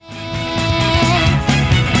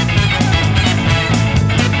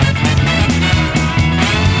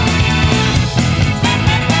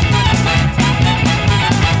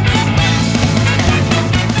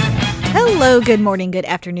Hello, good morning, good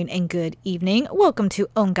afternoon, and good evening. Welcome to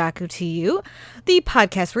Ongaku to You, the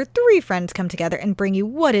podcast where three friends come together and bring you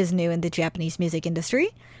what is new in the Japanese music industry.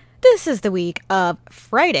 This is the week of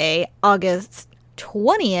Friday, August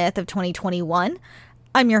 20th of 2021.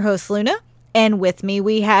 I'm your host, Luna, and with me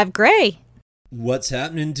we have Gray. What's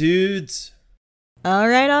happening, dudes? All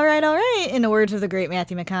right. In the words of the great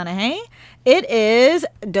Matthew McConaughey, it is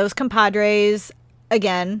Dos Compadres.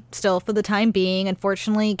 Again, still for the time being.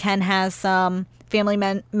 Unfortunately, Ken has some family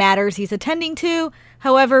matters he's attending to.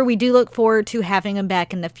 However, we do look forward to having him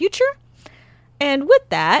back in the future. And with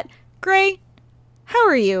that, Gray, how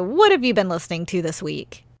are you? What have you been listening to this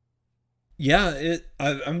week? Yeah,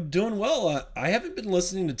 I'm doing well. I haven't been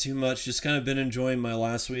listening to too much, just kind of been enjoying my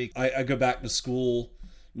last week. I go back to school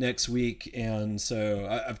next week, and so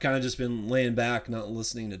I've kind of just been laying back, not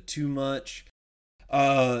listening to too much.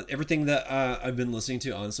 Everything that I've been listening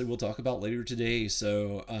to, honestly, we'll talk about later today,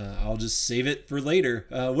 so I'll just save it for later.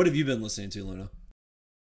 What have you been listening to, Luna?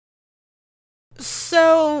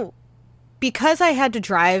 So, because I had to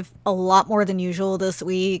drive a lot more than usual this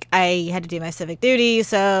week, I had to do my civic duty,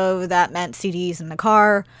 so that meant CDs in the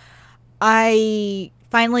car. I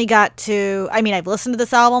finally got to, I've listened to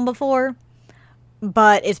this album before,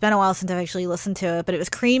 but it's been a while since I've actually listened to it. But it was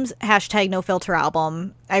Cream's #NoFilter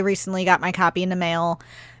album. I recently got my copy in the mail,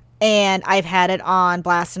 and I've had it on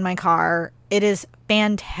blast in my car. It is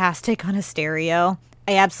fantastic on a stereo.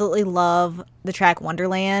 I absolutely love the track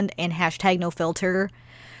Wonderland and #NoFilter.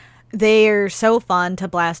 They're so fun to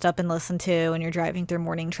blast up and listen to when you're driving through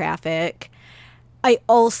morning traffic. I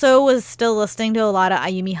also was still listening to a lot of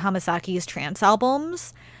Ayumi Hamasaki's trance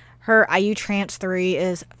albums. Her IU Trance 3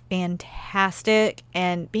 is fantastic,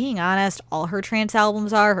 and being honest, all her trance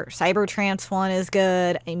albums are. Her Cyber Trance one is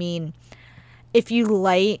good. If you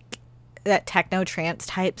like that techno trance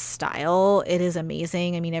type style, it is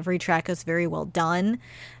amazing. Every track is very well done,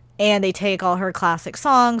 and they take all her classic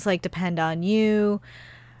songs like Depend on You,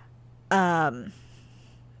 Boys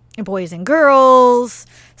and Girls,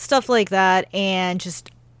 stuff like that, and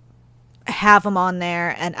just have them on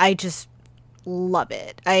there, and I just love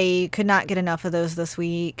it. I could not get enough of those this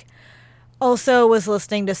week. Also was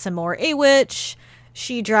listening to some more A-Witch.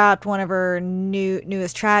 She dropped one of her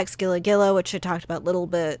newest tracks, Gilla Gilla, which I talked about a little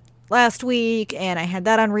bit last week, and I had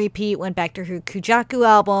that on repeat. Went back to her Kujaku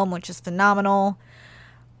album, which is phenomenal.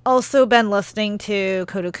 Also been listening to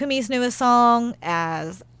Kotokumi's newest song,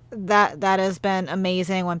 as that has been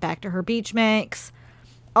amazing. Went back to her Beach Mix.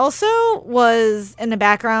 Also was in the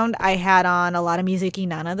background, I had on a lot of Mizuki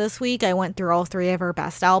Nana this week. I went through all three of her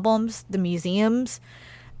best albums, The Museums,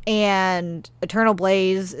 and Eternal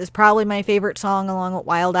Blaze is probably my favorite song along with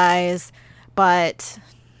Wild Eyes, but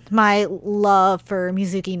my love for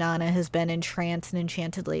Mizuki Nana has been entranced and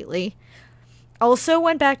enchanted lately. Also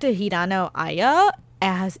went back to Hirano Aya,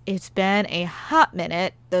 as it's been a hot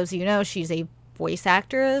minute. Those of you know, she's a voice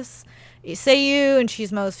actress, a seiyuu, and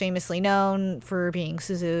she's most famously known for being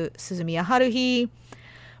Suzumiya Haruhi.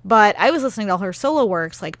 But I was listening to all her solo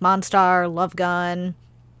works like Monstar, Love Gun.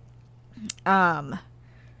 I'm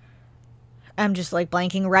just like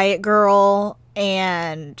blanking, Riot Girl,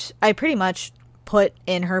 and I pretty much put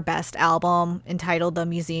in her best album entitled The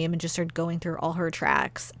Museum and just started going through all her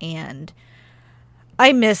tracks, and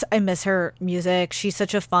I miss her music. She's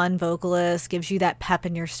such a fun vocalist, gives you that pep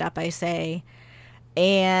in your step, I say.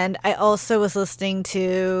 And I also was listening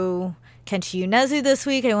to Kenshi Yonezu this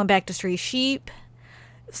week. I went back to Stray Sheep.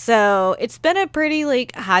 So it's been a pretty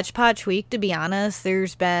hodgepodge week, to be honest.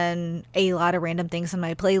 There's been a lot of random things on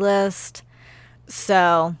my playlist.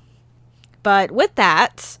 So, but with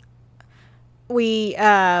that,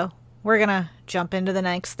 we're gonna jump into the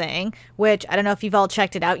next thing, which I don't know if you've all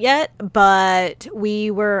checked it out yet, but we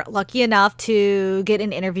were lucky enough to get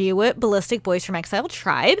an interview with Ballistic Boys from Exile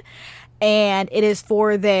Tribe. And it is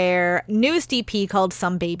for their newest EP called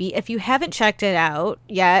Some Baby. If you haven't checked it out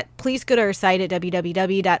yet, please go to our site at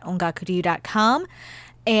www.ongakuryu.com.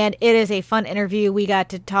 And it is a fun interview. We got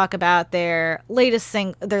to talk about their latest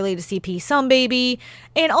EP, Some Baby,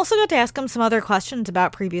 and also got to ask them some other questions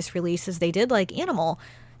about previous releases they did, like Animal.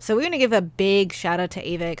 So we're going to give a big shout out to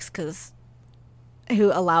Avix,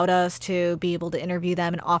 who allowed us to be able to interview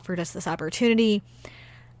them and offered us this opportunity.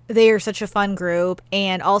 They are such a fun group,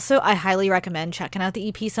 and also I highly recommend checking out the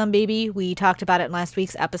EP Some Baby. We talked about it in last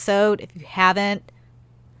week's episode. If you haven't,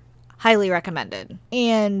 highly recommended.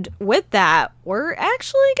 And with that, we're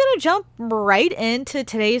actually going to jump right into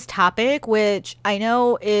today's topic, which I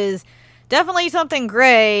know is definitely something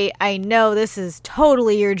Gray. I know this is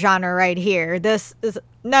totally your genre right here. This is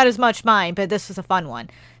not as much mine, but this was a fun one.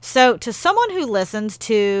 So to someone who listens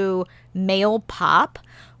to male pop,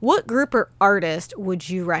 what group or artist would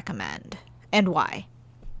you recommend and why?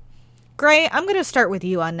 Gray, I'm going to start with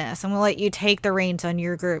you on this. I'm going to let you take the reins on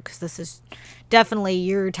your group because this is definitely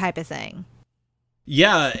your type of thing.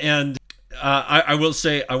 Yeah, and I will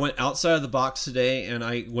say I went outside of the box today, and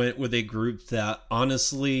I went with a group that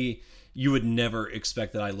honestly you would never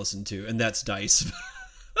expect that I listened to, and that's Dice.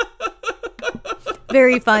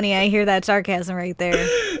 Very funny. I hear that sarcasm right there.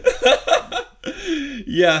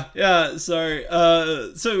 Yeah, sorry.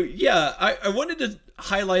 So yeah, I wanted to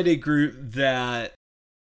highlight a group that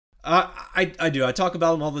I do. I talk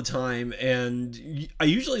about them all the time, and I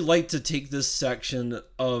usually like to take this section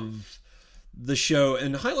of the show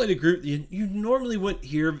and highlight a group you normally wouldn't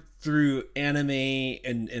hear through anime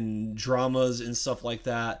and dramas and stuff like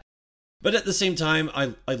that. But at the same time,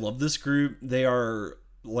 I love this group. They are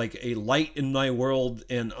like a light in my world,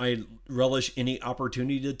 and I relish any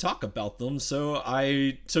opportunity to talk about them. So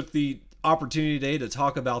I took the opportunity today to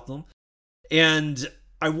talk about them. And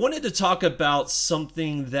I wanted to talk about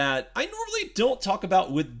something that I normally don't talk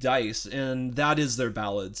about with Dice, and that is their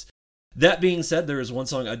ballads. That being said, there is one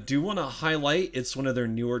song I do want to highlight. It's one of their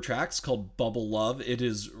newer tracks called Bubble Love. It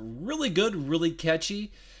is really good, really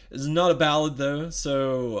catchy. It's not a ballad though,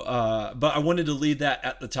 so but I wanted to leave that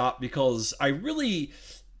at the top because I really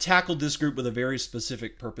tackled this group with a very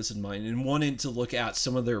specific purpose in mind and wanted to look at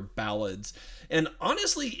some of their ballads. And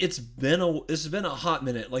honestly, it's been a hot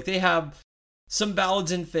minute. Like, they have some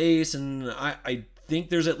ballads in Face, and I think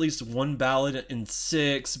there's at least one ballad in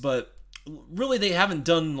Six, but really they haven't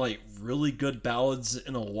done like really good ballads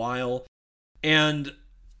in a while. And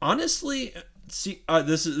honestly, see,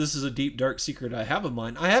 this is a deep dark secret I have of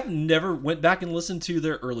mine. I have never went back and listened to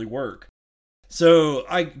their early work. So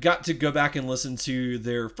I got to go back and listen to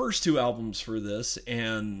their first two albums for this,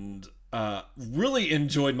 and really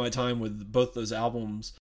enjoyed my time with both those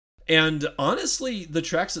albums. And honestly, the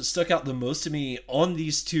tracks that stuck out the most to me on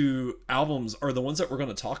these two albums are the ones that we're going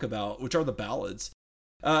to talk about, which are the ballads.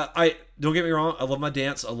 I don't get me wrong, I love my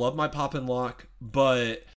dance, I love my pop and lock,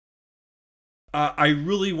 but I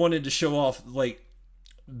really wanted to show off like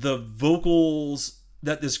the vocals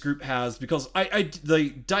that this group has, because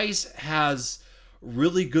the Dice has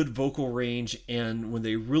really good vocal range, and when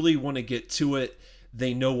they really want to get to it,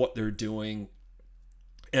 they know what they're doing.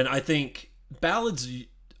 And I think ballads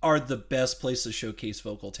are the best place to showcase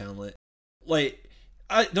vocal talent. Like,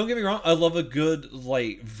 don't get me wrong, I love a good,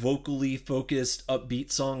 like, vocally focused,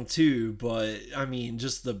 upbeat song too, but I mean,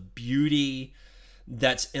 just the beauty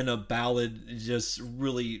that's in a ballad just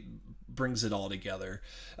really brings it all together.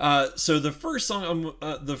 So the first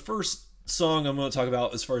song I'm going to talk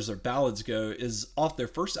about as far as their ballads go is off their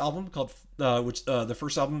first album called, the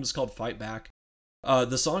first album is called Fight Back.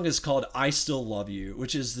 The song is called I Still Love You,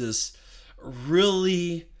 which is this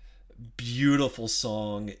really beautiful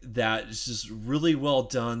song that is just really well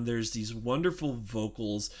done. There's these wonderful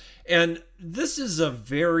vocals, and this is a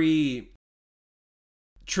very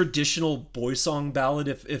traditional boy song ballad.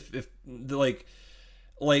 If like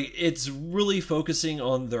it's really focusing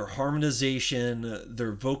on their harmonization,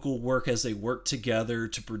 their vocal work as they work together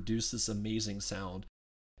to produce this amazing sound.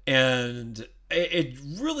 And it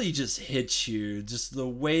really just hits you, just the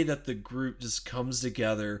way that the group just comes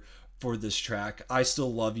together for this track. I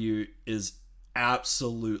Still Love You is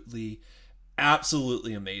absolutely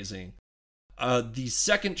amazing. The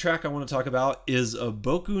second track I want to talk about is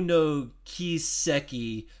Boku no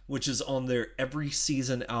Kiseki, which is on their Every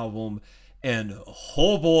Season album. And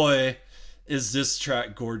oh boy, is this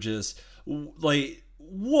track gorgeous. Like,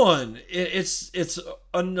 it's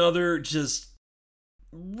another just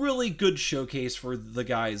really good showcase for the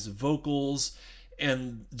guys' vocals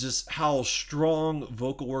and just how strong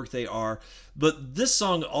vocal work they are. But this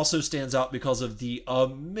song also stands out because of the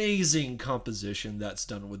amazing composition that's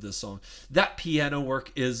done with this song. That piano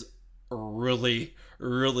work is really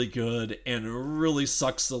good and really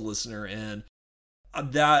sucks the listener in.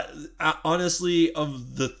 That honestly,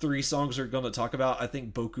 of the three songs we're going to talk about, I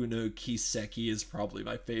think Boku no Kiseki is probably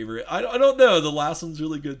my favorite. I don't know, the last one's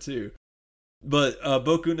really good too. But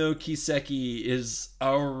Boku no Kiseki is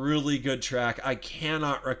a really good track. I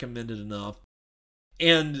cannot recommend it enough.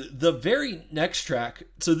 And the very next track,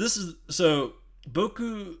 Boku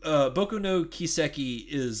no Kiseki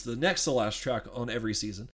is the next to last track on Every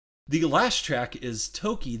Season. The last track is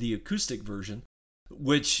Toki, the acoustic version,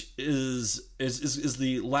 which is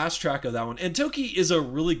the last track of that one. And Toki is a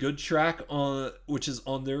really good track which is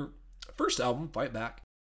on their first album, Fight Back.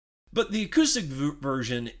 But the acoustic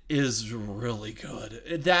version is really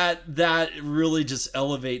good. That really just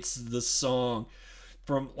elevates the song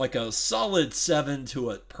from like a solid 7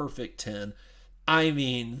 to a perfect 10. I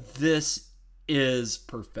mean, this is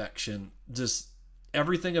perfection. Just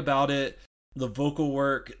everything about it, the vocal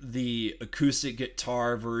work, the acoustic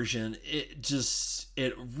guitar version,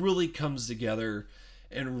 it really comes together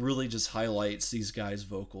and really just highlights these guys'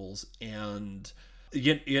 vocals. And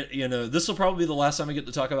you know, this will probably be the last time I get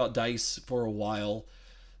to talk about Dice for a while.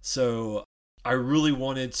 So I really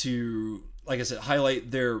wanted to, like I said,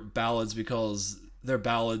 highlight their ballads because their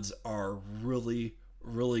ballads are really,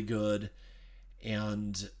 really good.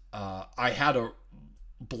 And I had a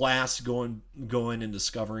blast going and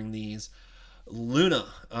discovering these. Luna,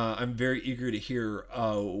 I'm very eager to hear.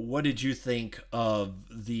 What did you think of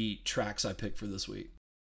the tracks I picked for this week?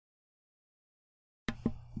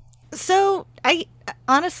 So, I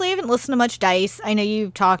honestly haven't listened to much Dice. I know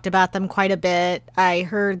you've talked about them quite a bit. I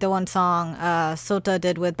heard the one song Sota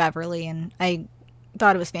did with Beverly, and I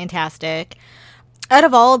thought it was fantastic. Out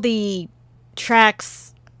of all the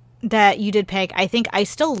tracks that you did pick, I think I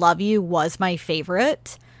Still Love You was my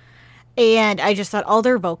favorite. And I just thought all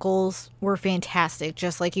their vocals were fantastic.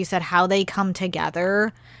 Just like you said, how they come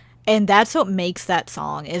together. And that's what makes that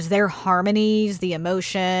song, is their harmonies, the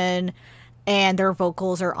emotion, and their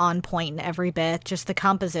vocals are on point in every bit. Just the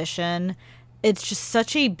composition. It's just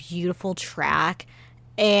such a beautiful track.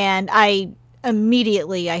 And I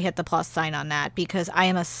hit the plus sign on that because I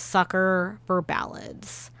am a sucker for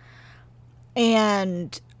ballads.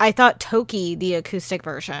 And I thought Toki, the acoustic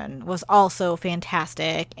version, was also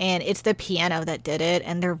fantastic. And it's the piano that did it,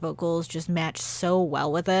 and their vocals just match so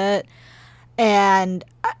well with it. And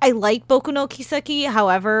I like Boku no Kiseki.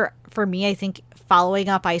 However, for me, I think following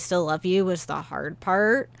up I Still Love You was the hard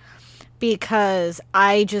part. Because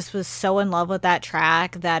I just was so in love with that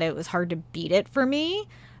track that it was hard to beat it for me.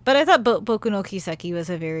 But I thought Boku no Kiseki was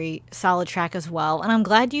a very solid track as well. And I'm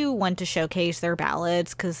glad you went to showcase their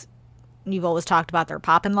ballads, because you've always talked about their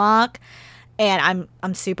pop and lock, and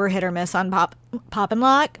I'm super hit or miss on pop and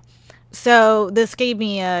lock. So this gave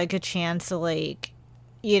me a good chance to, like,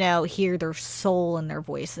 you know, hear their soul in their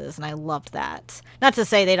voices, and I loved that. Not to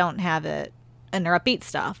say they don't have it in their upbeat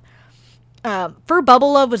stuff. For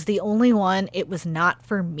Bubble Love was the only one it was not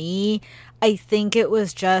for me. I think it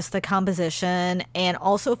was just the composition and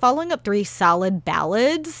also following up 3 solid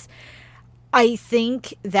ballads. I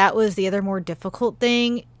think that was the other more difficult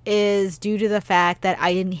thing, is due to the fact that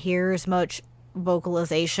I didn't hear as much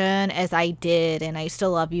vocalization as I did and I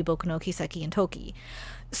Still Love You, Boku no Kiseki, and Toki.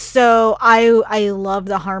 So I love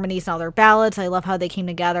the harmonies in all their ballads. I love how they came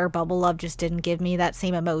together. Bubble Love just didn't give me that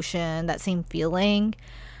same emotion, that same feeling.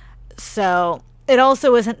 So it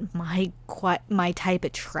also isn't my type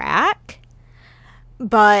of track.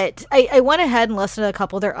 But I went ahead and listened to a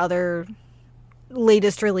couple of their other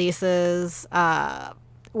latest releases,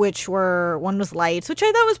 which were, one was Lights, which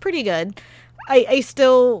I thought was pretty good. I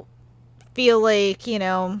still feel like, you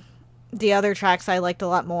know, the other tracks I liked a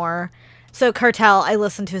lot more. So Cartel I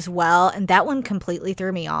listened to as well, and that one completely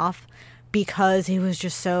threw me off because it was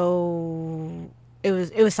just so, it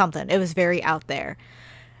was something. It was very out there.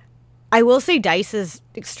 I will say Dice is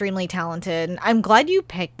extremely talented. I'm glad you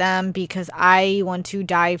picked them because I want to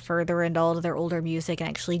dive further into all of their older music and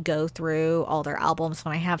actually go through all their albums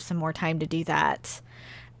when I have some more time to do that.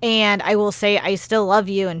 And I will say I Still Love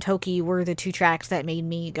You and Toki were the 2 tracks that made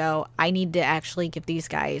me go, I need to actually give these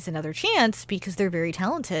guys another chance because they're very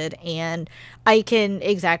talented. And I can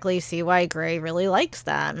exactly see why Gray really likes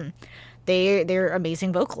them. They're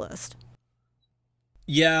amazing vocalists.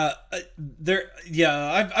 Yeah,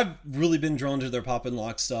 I've really been drawn to their pop and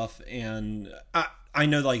lock stuff, and I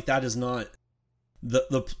know, like, that is not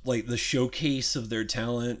the showcase of their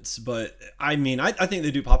talents, but I mean I think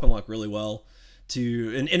they do pop and lock really well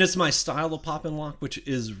too, and it's my style of pop and lock, which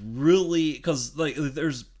is really, because like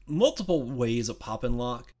there's multiple ways of pop and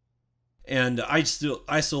lock, and I still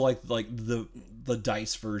like the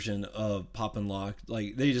Dice version of pop and lock.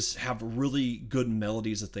 Like, they just have really good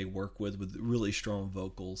melodies that they work with really strong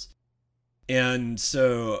vocals, and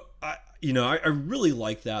so I really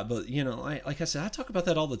like that. But you know, like I said, I talk about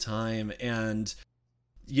that all the time, and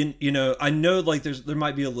you know, I know, like, there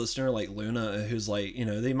might be a listener like Luna who's like, you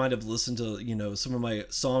know, they might have listened to, you know, some of my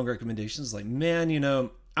song recommendations, like, man, you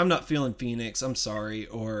know, I'm not feeling Phoenix, I'm sorry,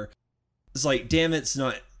 or it's like, damn, it's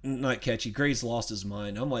not catchy, Gray's lost his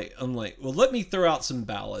mind. I'm like, well, let me throw out some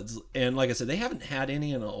ballads. And like I said, they haven't had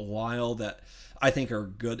any in a while that I think are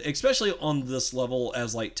good, especially on this level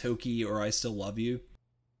as like Toki or I Still Love You.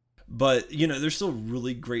 But you know, they're still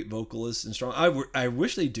really great vocalists and strong. I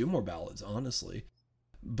wish they do more ballads, honestly,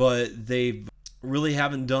 but they really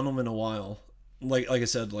haven't done them in a while. Like I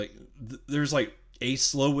said, like there's like a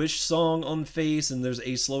slowish song on Face, and there's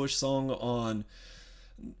a slowish song on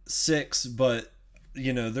 6, but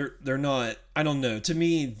they're not, I don't know, to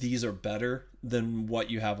me these are better than what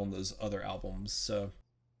you have on those other albums. So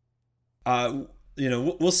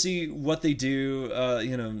we'll see what they do.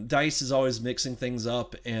 Dice is always mixing things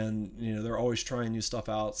up, and they're always trying new stuff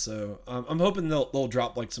out. So I'm hoping they'll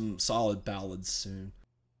drop like some solid ballads soon.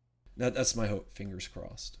 That's my hope. Fingers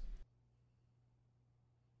crossed.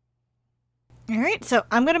 All right, so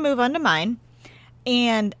I'm gonna move on to mine,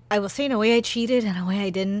 and I will say in a way I cheated and a way I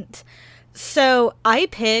didn't. So I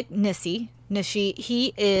picked Nishi.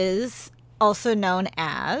 He is also known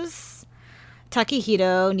as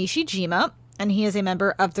Takehito Nishijima, and he is a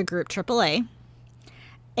member of the group AAA.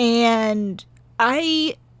 And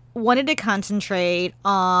I wanted to concentrate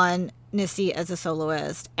on Nishi as a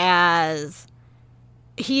soloist, as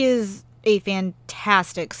he is a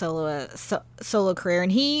fantastic solo career,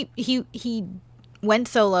 and he went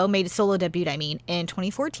solo, made a solo debut, in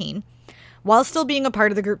 2014, while still being a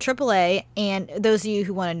part of the group AAA. And those of you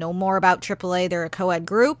who want to know more about AAA, they're a co-ed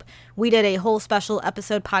group. We did a whole special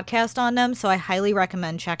episode podcast on them, so I highly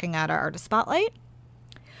recommend checking out our Artist Spotlight.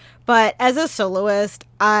 But as a soloist,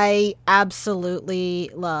 I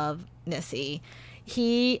absolutely love Nishi.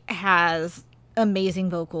 He has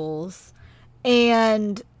amazing vocals,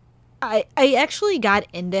 and I actually got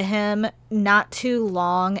into him not too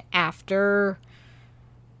long after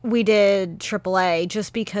we did AAA,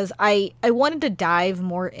 just because I wanted to dive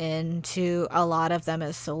more into a lot of them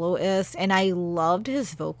as soloists, and I loved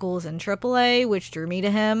his vocals in AAA, which drew me to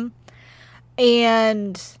him.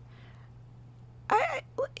 And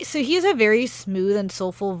so he has a very smooth and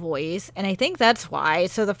soulful voice, and I think that's why.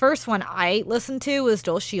 So the first one I listened to was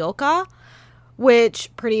Doshioka, which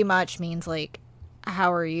pretty much means like,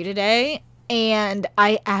 how are you today? And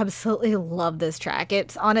I absolutely love this track.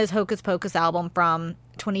 It's on his Hocus Pocus album from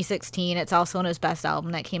 2016. It's also on his Best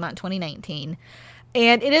album that came out in 2019.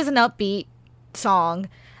 And it is an upbeat song.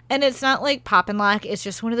 And it's not like poppin' lock. It's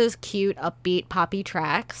just one of those cute, upbeat, poppy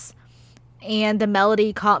tracks. And the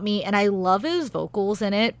melody caught me. And I love his vocals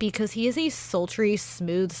in it because he has a sultry,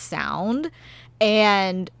 smooth sound.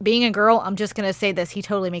 And being a girl, I'm just going to say this, he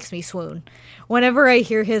totally makes me swoon. Whenever I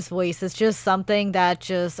hear his voice, it's just something that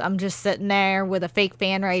I'm just sitting there with a fake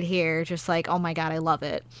fan right here, just like, oh my God, I love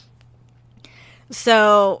it.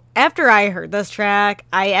 So after I heard this track,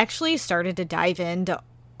 I actually started to dive into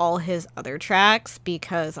all his other tracks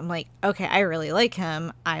because I'm like, okay, I really like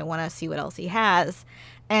him. I want to see what else he has.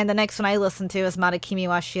 And the next one I listened to is Matakimi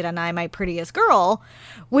wa Shiranai, My Prettiest Girl,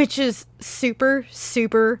 which is super,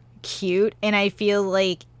 super cute, and I feel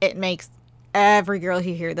like it makes every girl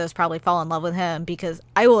who hears this probably fall in love with him, because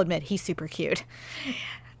I will admit he's super cute.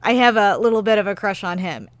 I have a little bit of a crush on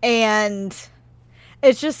him, and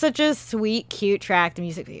it's just such a sweet, cute track. The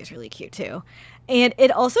music video is really cute too, and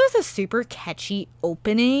it also has a super catchy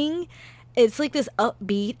opening. It's like this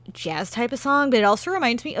upbeat jazz type of song, but it also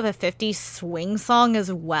reminds me of a 50s swing song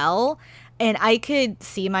as well. And I could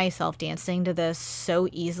see myself dancing to this so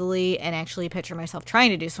easily, and actually picture myself trying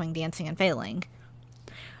to do swing dancing and failing.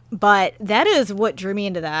 But that is what drew me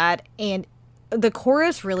into that. And the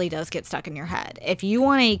chorus really does get stuck in your head. If you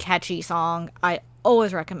want a catchy song, I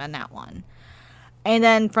always recommend that one. And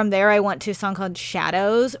then from there, I went to a song called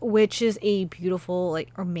Shadows, which is a beautiful, like,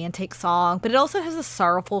 romantic song, but it also has a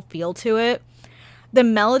sorrowful feel to it. The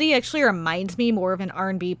melody actually reminds me more of an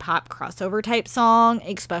R&B pop crossover type song,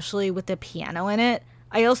 especially with the piano in it.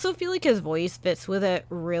 I also feel like his voice fits with it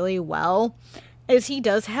really well, as he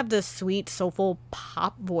does have this sweet, soulful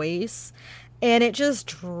pop voice, and it just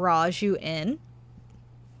draws you in.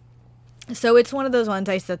 So it's one of those ones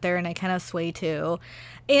I sit there and I kind of sway to.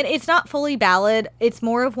 And it's not fully ballad. It's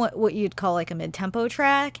more of what you'd call like a mid-tempo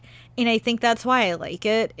track. And I think that's why I like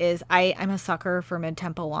it, is I'm a sucker for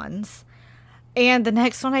mid-tempo ones. And the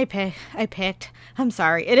next one I picked, I'm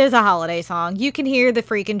sorry, it is a holiday song. You can hear the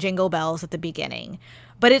freaking jingle bells at the beginning.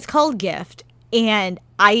 But it's called Gift, and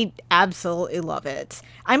I absolutely love it.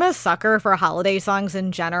 I'm a sucker for holiday songs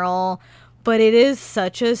in general, but it is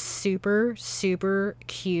such a super, super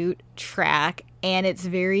cute track, and it's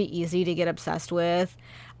very easy to get obsessed with.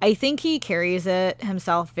 I think he carries it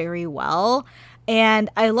himself very well, and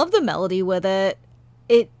I love the melody with it.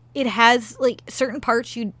 It has, like, certain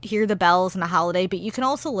parts you hear the bells in a holiday, but you can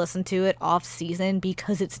also listen to it off season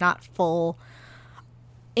because it's not full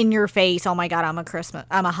in your face, oh my God,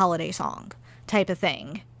 I'm a holiday song type of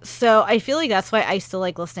thing. So I feel like that's why I still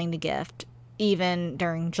like listening to Gift, even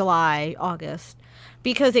during July, August,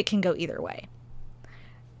 because it can go either way.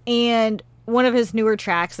 And one of his newer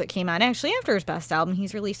tracks that came out actually after his Best album,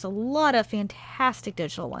 he's released a lot of fantastic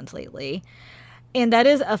digital ones lately, and that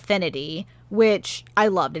is Affinity, which I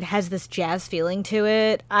loved. It has this jazz feeling to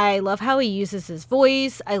it. I love how he uses his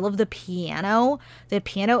voice. I love the piano. The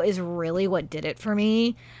piano is really what did it for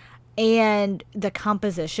me. And the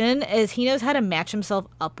composition is he knows how to match himself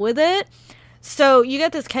up with it. So you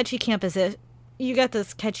got this catchy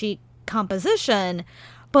composition,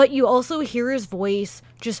 but you also hear his voice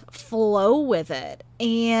just flow with it,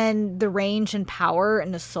 and the range and power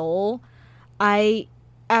and the soul. I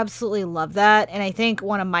absolutely love that. And I think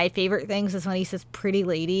one of my favorite things is when he says pretty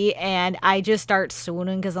lady, and I just start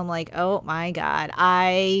swooning because I'm like, oh my God,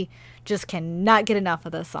 I just cannot get enough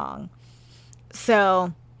of this song.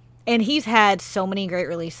 So, and he's had so many great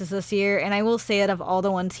releases this year, and I will say out of all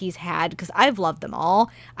the ones he's had, because I've loved them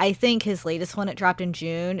all, I think his latest one that dropped in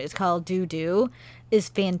June is called Do Do, is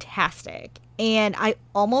fantastic. And I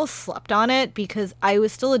almost slept on it because I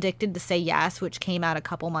was still addicted to Say Yes, which came out a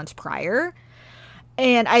couple months prior.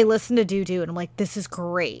 And I listened to Do Do, and I'm like, this is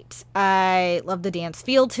great. I love the dance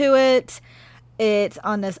feel to it. It's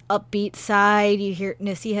on this upbeat side. You hear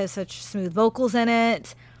Nissi has such smooth vocals in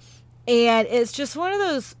it. And it's just one of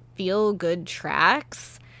those feel good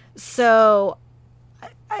tracks. So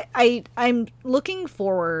I'm looking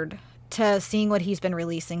forward to seeing what he's been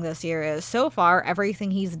releasing this year. Is so far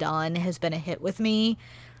everything he's done has been a hit with me,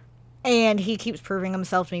 and he keeps proving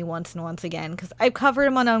himself to me once and once again, because I've covered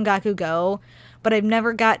him on Ongaku Go, but I've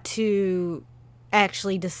never got to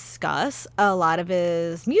actually discuss a lot of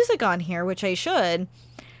his music on here, which I should.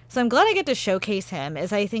 So I'm glad I get to showcase him,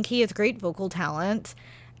 as I think he has great vocal talent,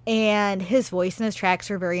 and his voice and his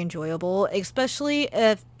tracks are very enjoyable, especially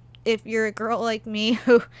if you're a girl like me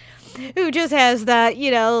who just has that,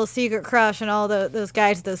 little secret crush on all those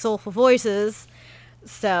guys with those soulful voices.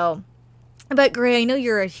 So, but Gray, I know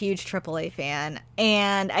you're a huge AAA fan,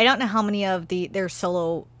 and I don't know how many of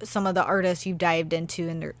some of the artists you've dived into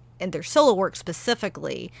in their solo work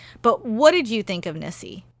specifically, but what did you think of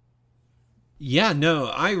Nissi? Yeah, no,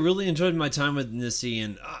 I really enjoyed my time with Nissi,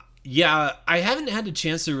 and yeah, I haven't had a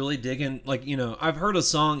chance to really dig in. Like, I've heard a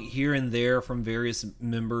song here and there from various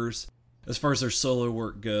members as far as their solo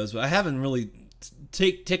work goes, but I haven't really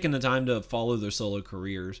taken the time to follow their solo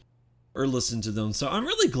careers or listen to them. So I'm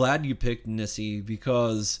really glad you picked Nissi,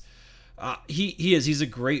 because he's a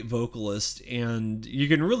great vocalist, and you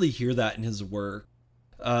can really hear that in his work.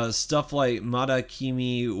 Stuff like Mada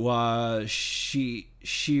Kimi wa Shiranai,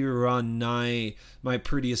 My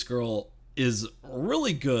Prettiest Girl, is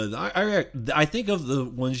really good. I think of the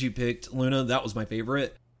ones you picked, Luna, that was my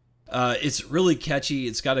favorite. It's really catchy.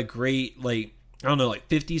 It's got a great,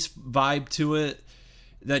 50s vibe to it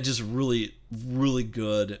that just really, really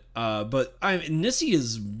good. But Nissi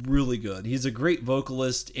is really good. He's a great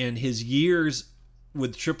vocalist, and his years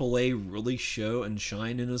with AAA really show and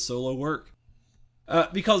shine in his solo work.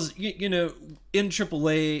 Because, in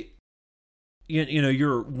AAA,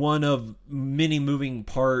 you're one of many moving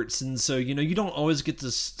parts, and so you don't always get to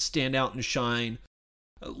stand out and shine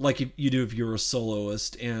like you do if you're a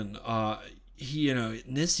soloist. And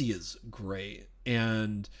Nissi is great,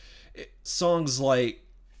 and songs like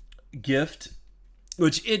Gift,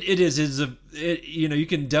 which you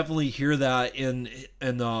can definitely hear that in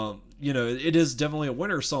it is definitely a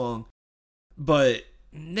winter song, but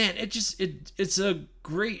man, it's a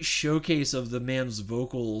great showcase of the man's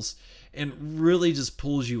vocals, and really just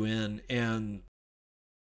pulls you in. And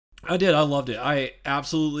I loved it. I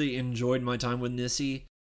absolutely enjoyed my time with Nissi.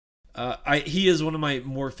 He is one of my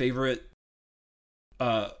more favorite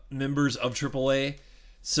members of AAA,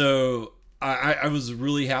 so I was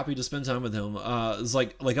really happy to spend time with him. It's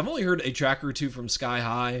like I've only heard a track or two from Sky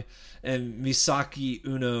High, and Misaki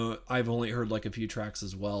Uno I've only heard a few tracks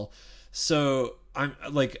as well. So I'm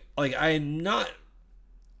I'm not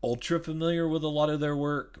ultra familiar with a lot of their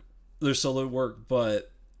solo work,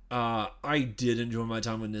 but I did enjoy my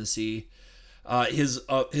time with Nissi.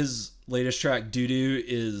 His latest track, Doo Doo,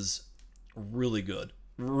 is really good.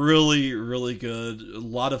 Really, really good. A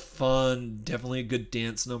lot of fun. Definitely a good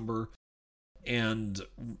dance number. And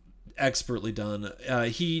expertly done.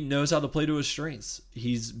 He knows how to play to his strengths.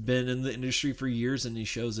 He's been in the industry for years, and he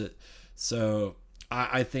shows it. So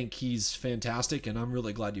I think he's fantastic, and I'm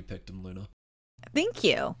really glad you picked him, Luna. Thank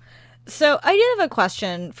you. So I did have a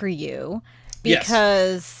question for you,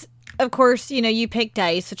 because, of course, you picked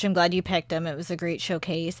Dice, which I'm glad you picked him. It was a great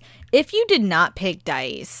showcase. If you did not pick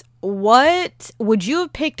Dice, what would you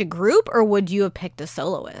have picked, a group, or would you have picked a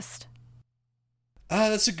soloist?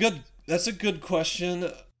 That's a good question.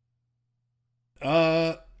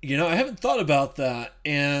 I haven't thought about that,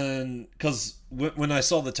 and because when I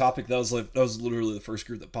saw the topic, that was literally the first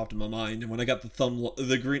group that popped in my mind. And when I got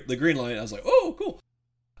the green light, I was like, oh, cool.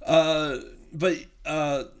 but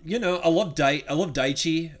I love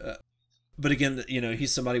Daichi, but again,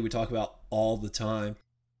 he's somebody we talk about all the time.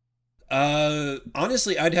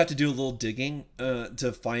 Honestly, I'd have to do a little digging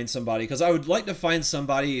to find somebody, because I would like to find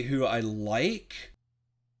somebody who I like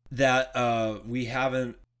that we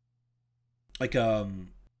haven't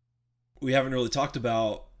really talked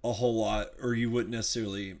about a whole lot, or you wouldn't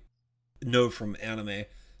necessarily know from anime.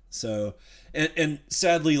 So, and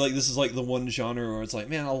sadly, like, this is like the one genre where it's like,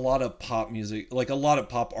 man, a lot of pop music, like a lot of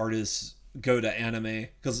pop artists go to anime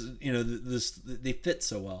because they fit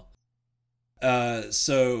so well.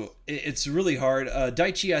 So it's really hard.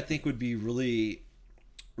 Daichi, I think, would be really,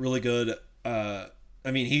 really good. I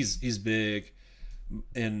mean, he's big,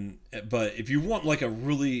 but if you want like a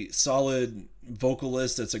really solid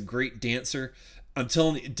vocalist that's a great dancer, I'm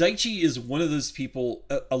telling you, Daichi is one of those people.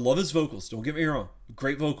 I love his vocals. Don't get me wrong,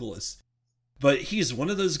 great vocalist. But he's one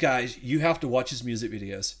of those guys, you have to watch his music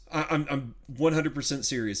videos. I'm 100%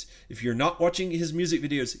 serious. If you're not watching his music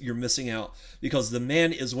videos, you're missing out. Because the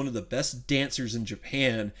man is one of the best dancers in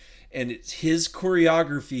Japan. And his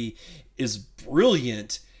choreography is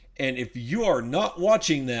brilliant. And if you are not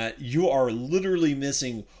watching that, you are literally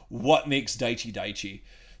missing what makes Daichi Daichi.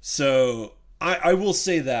 So I will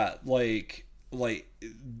say that, like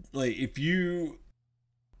if you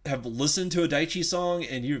have listened to a Daichi song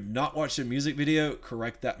and you have not watched a music video,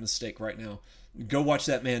 correct that mistake right now. Go watch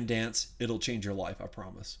that man dance. It'll change your life, I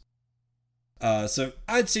promise. So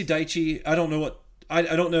I'd say Daichi. I don't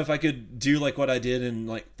know if I could do like what I did and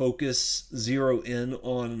like zero in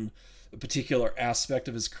on a particular aspect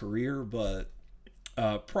of his career, but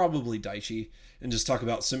probably Daichi, and just talk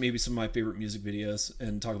about maybe some of my favorite music videos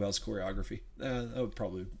and talk about his choreography. That would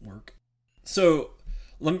probably work. So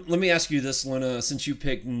let me ask you this, Luna, since you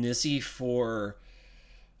picked Nissi for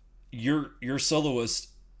your soloist,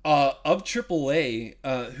 of AAA,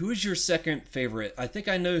 who is your second favorite? I think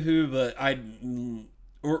I know who, but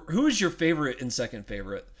or who is your favorite and second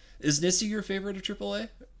favorite? Is Nissi your favorite of AAA?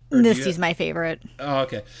 Nissi's my favorite. Oh,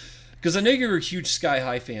 okay. Because I know you're a huge Sky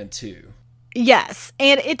High fan too. Yes,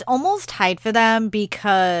 and it's almost tied for them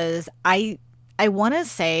because I want to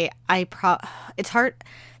say it's hard.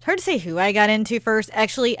 It's hard to say who I got into first.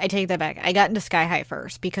 Actually, I take that back. I got into Sky High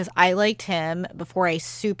first because I liked him before I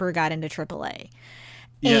super got into AAA.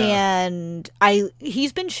 Yeah. And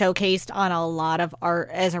he's been showcased on a lot of art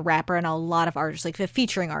as a rapper and a lot of artists, like a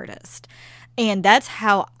featuring artist. And that's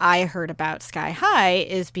how I heard about Sky High,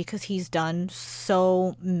 is because he's done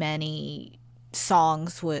so many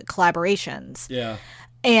songs with collaborations. Yeah.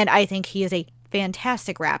 And I think he is a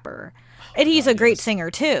fantastic rapper. And he's a great singer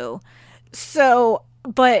too. So,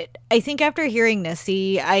 but I think after hearing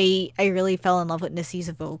Nissi, I really fell in love with Nissi's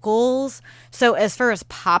vocals. So as far as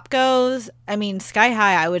pop goes, I mean, Sky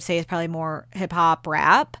High, I would say, is probably more hip hop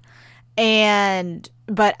rap.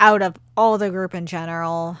 But out of all the group in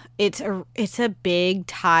general, it's a big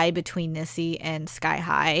tie between Nissi and Sky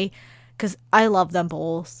High, because I love them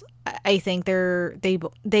both. I think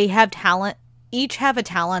they have talent. Each have a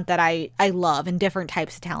talent that I love, and different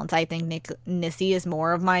types of talents. I think Nissi is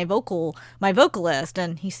more of my vocalist,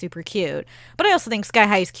 and he's super cute. But I also think Sky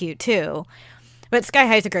High is cute too. But Sky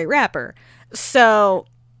High is a great rapper. So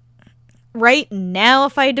right now,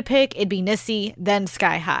 if I had to pick, it'd be Nissi, then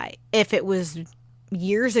Sky High. If it was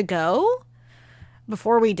years ago,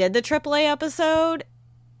 before we did the AAA episode,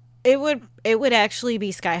 it would actually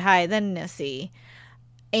be Sky High, then Nissi.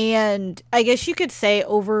 And I guess you could say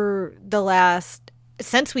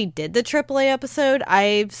since we did the AAA episode,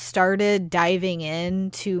 I've started diving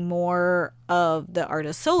into more of the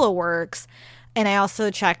artist solo works. And I also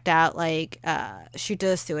checked out like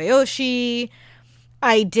Shuta Tsueyoshi.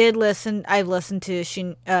 I've listened to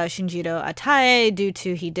Shinjiro Atai due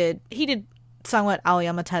to he did song with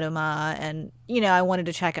Aoyama Teruma, and I wanted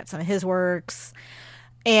to check out some of his works.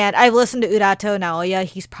 And I've listened to Urato Naoya.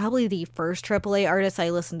 He's probably the first AAA artist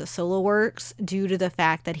I listened to solo works, due to the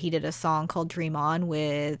fact that he did a song called Dream On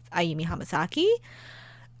with Ayumi Hamasaki.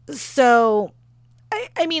 So,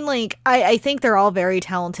 I mean, like, I think they're all very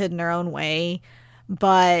talented in their own way,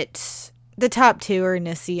 but the top two are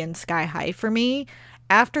Nissi and Sky High for me.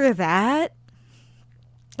 After that,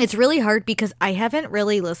 it's really hard because I haven't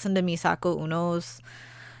really listened to Misako Uno's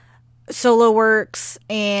solo works,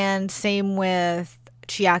 and same with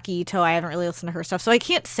Chiaki Ito. I haven't really listened to her stuff, so I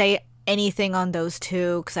can't say anything on those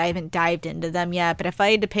two because I haven't dived into them yet. But if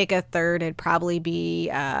I had to pick a third, it'd probably be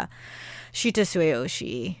Shuta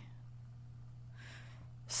Tsueyoshi.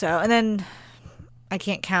 So, and then I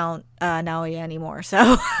can't count Naoya anymore.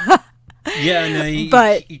 So yeah, no,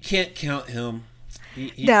 you can't count him.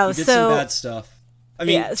 He did some bad stuff. I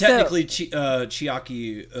mean, Yeah, so technically,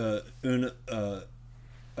 Chiaki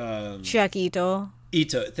Chiaki Ito.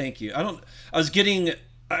 Ito. Thank you. I was getting.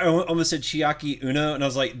 I almost said Chiaki Uno, and I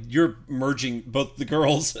was like, "You're merging both the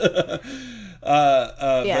girls." Yeah,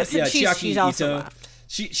 but so yeah, she's Chiaki also Ito. left.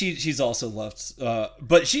 She's also left.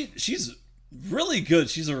 But she's really good.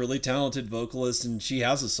 She's a really talented vocalist, and she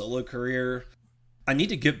has a solo career. I need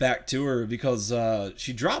to get back to her because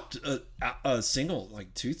she dropped a single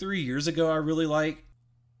like 2-3 years ago I really like,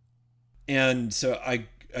 and so I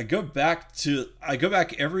go back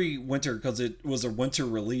every winter because it was a winter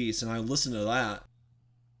release, and I listen to that,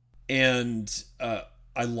 and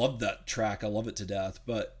I love that track. I love it to death.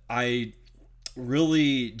 But I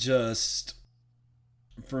really just,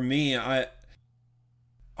 for me, I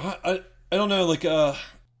don't know, like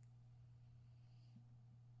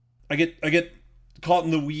I get caught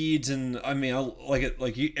in the weeds, and I mean, I like it.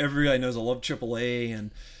 Like everybody knows, I love AAA,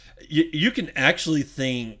 and you can actually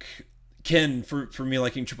thank Ken for me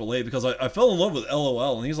liking AAA because I fell in love with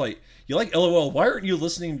LOL, and he's like, "You like LOL? Why aren't you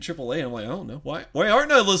listening to AAA?" And I'm like, "I don't know. Why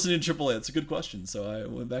aren't I listening to AAA?" That's a good question. So I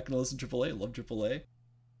went back and listened to AAA. I love AAA,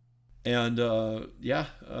 and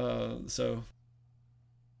so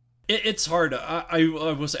it's hard. I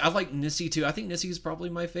will say I like Nissi too. I think Nissi is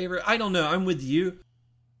probably my favorite. I don't know. I'm with you.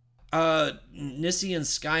 Nissi and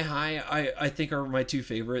Sky High, I think are my two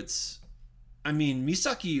favorites. I mean,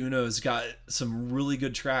 Misaki Uno's got some really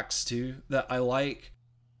good tracks too that I like,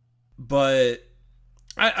 but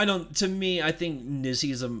I don't. To me, I think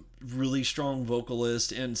Nissi is a really strong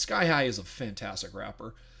vocalist, and Sky High is a fantastic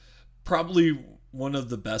rapper. Probably one of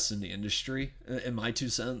the best in the industry, in my 2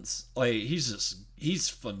 cents. Like he's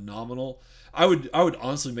phenomenal. I would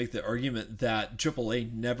honestly make the argument that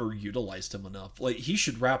AAA never utilized him enough. Like he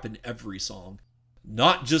should rap in every song,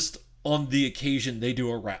 not just on the occasion they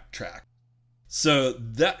do a rap track. So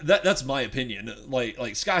that's my opinion.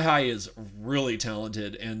 Like Sky High is really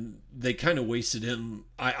talented, and they kind of wasted him.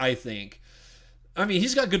 I think. I mean,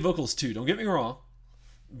 he's got good vocals too. Don't get me wrong,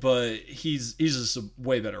 but he's just a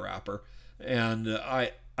way better rapper, and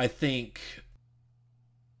I think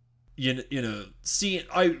you know seeing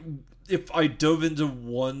if I dove into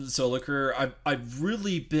one solo career, I've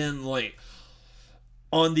really been like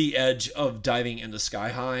on the edge of diving into Sky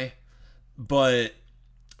High, but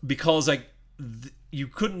because you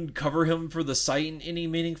couldn't cover him for the site in any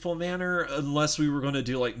meaningful manner unless we were going to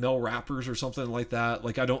do like male rappers or something like that.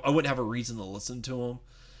 Like I wouldn't have a reason to listen to him,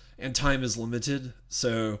 and time is limited.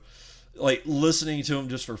 So like listening to him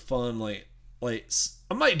just for fun, like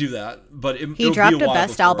I might do that, but he dropped a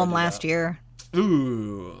best album last year.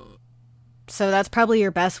 Ooh. So that's probably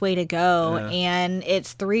your best way to go. Yeah. And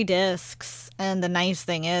it's 3 discs. And the nice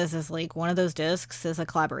thing is like one of those discs is a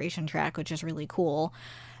collaboration track, which is really cool.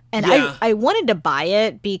 And yeah. I wanted to buy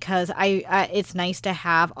it because I it's nice to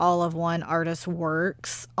have all of one artist's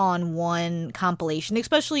works on one compilation,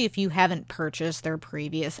 especially if you haven't purchased their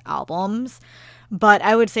previous albums. But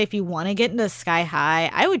I would say if you want to get into Sky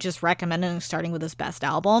High, I would just recommend starting with his best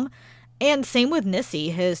album. And same with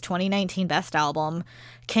Nissi, his 2019 best album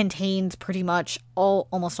contains pretty much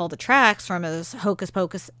almost all the tracks from his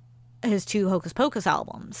his 2 Hocus Pocus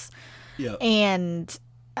albums. Yeah. And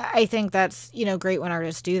I think that's, great when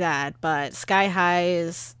artists do that. But Sky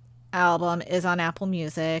High's album is on Apple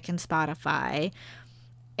Music and Spotify,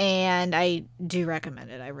 and I do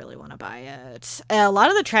recommend it. I really want to buy it. A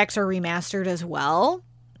lot of the tracks are remastered as well.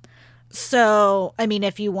 So, I mean,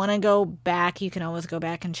 if you want to go back, you can always go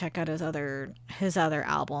back and check out his other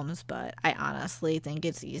albums, but I honestly think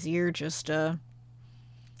it's easier just to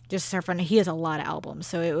start from. He has a lot of albums,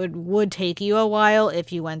 so it would take you a while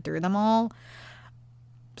if you went through them all.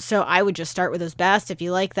 So I would just start with his best. If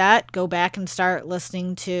you like that, go back and start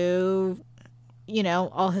listening to,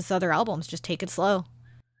 all his other albums. Just take it slow.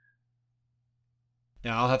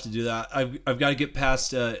 Yeah, I'll have to do that. I've got to get past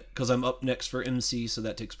because I'm up next for MC, so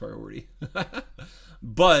that takes priority.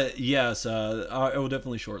 But yes, I will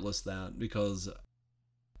definitely shortlist that because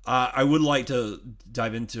I would like to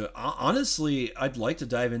dive into. Honestly, I'd like to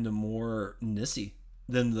dive into more Nissi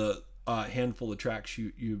than the handful of tracks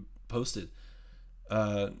you posted.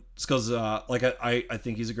 It's because I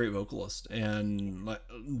think he's a great vocalist, and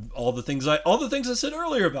all the things I said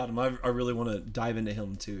earlier about him, I really want to dive into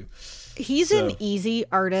him too. He's an easy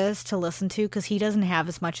artist to listen to because he doesn't have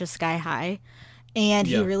as much as Sky High, and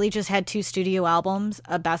he really just had 2 studio albums,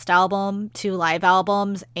 a best album, 2 live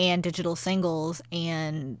albums, and digital singles,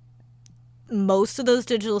 and most of those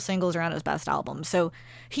digital singles are on his best album. So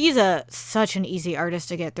he's such an easy artist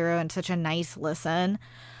to get through and such a nice listen.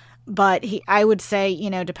 But I would say,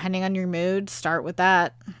 depending on your mood, start with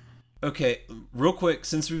that. Okay, real quick,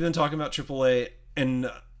 since we've been talking about AAA,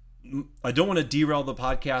 and I don't want to derail the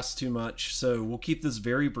podcast too much, so we'll keep this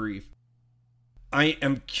very brief. I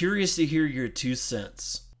am curious to hear your 2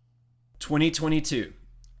 cents. 2022,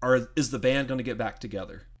 is the band going to get back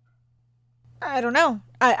together? I don't know.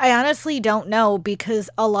 I honestly don't know,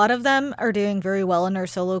 because a lot of them are doing very well in their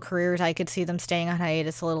solo careers. I could see them staying on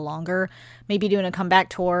hiatus a little longer, maybe doing a comeback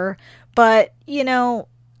tour. But,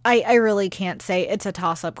 I really can't say. It's a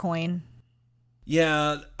toss-up coin.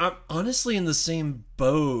 Yeah, I'm honestly in the same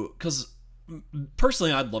boat, because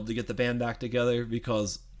personally I'd love to get the band back together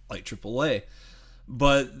because, like AAA.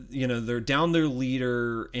 But, they're down their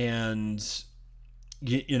leader, and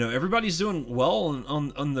everybody's doing well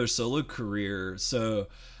on their solo career. So,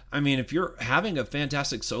 I mean, if you're having a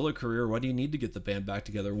fantastic solo career, why do you need to get the band back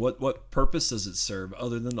together? What purpose does it serve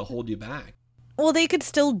other than to hold you back? Well, they could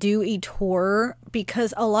still do a tour,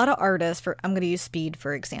 because a lot of artists, I'm going to use Speed,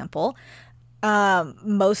 for example,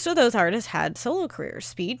 most of those artists had solo careers.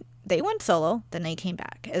 Speed, they went solo, then they came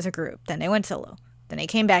back as a group, then they went solo, then they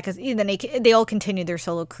came back they all continued their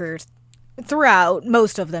solo careers throughout.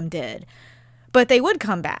 Most of them did. But they would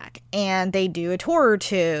come back, and they do a tour or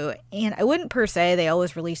two, and I wouldn't per se they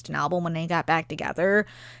always released an album when they got back together,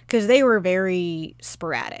 because they were very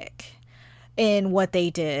sporadic in what they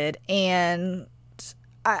did. And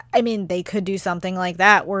I mean, they could do something like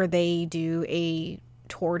that, where they do a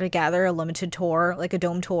tour together, a limited tour, like a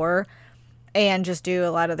dome tour, and just do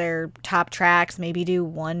a lot of their top tracks, maybe do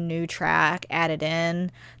one new track added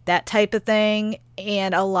in, that type of thing.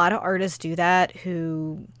 And a lot of artists do that,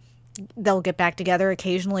 who they'll get back together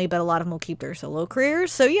occasionally, but a lot of them will keep their solo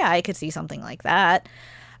careers. So yeah, I could see something like that.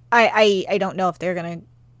 I don't know if they're gonna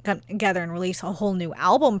come together and release a whole new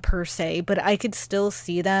album per se, but I could still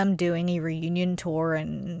see them doing a reunion tour,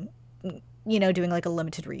 and doing like a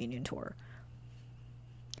limited reunion tour.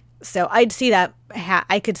 So I'd see that.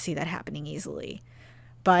 I could see that happening easily.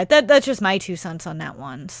 But that's just my 2 cents on that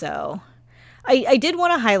one. So I did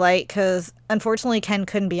want to highlight, because unfortunately Ken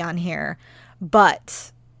couldn't be on here,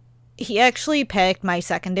 but he actually picked my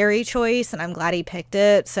secondary choice, and I'm glad he picked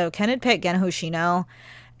it. So Ken had picked Gen Hoshino,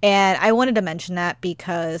 and I wanted to mention that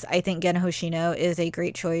because I think Gen Hoshino is a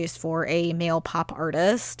great choice for a male pop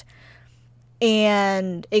artist,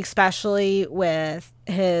 and especially with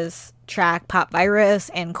his track Pop Virus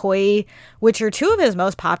and Koi, which are 2 of his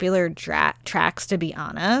most popular tracks, to be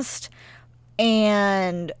honest.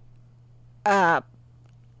 And I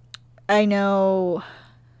know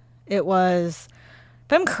it was,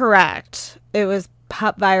 if I'm correct, it was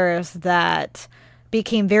Pop Virus that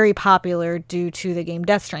became very popular due to the game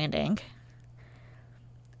Death Stranding.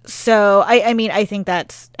 So, I mean, I think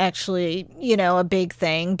that's actually, a big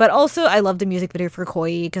thing. But also, I love the music video for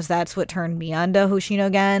Koi, because that's what turned me on to Hoshino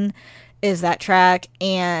again, is that track.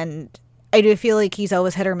 And I do feel like he's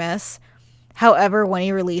always hit or miss. However, when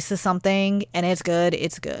he releases something and it's good,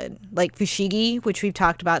 it's good. Like Fushigi, which we've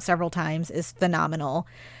talked about several times, is phenomenal.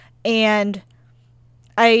 And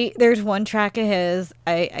there's one track of his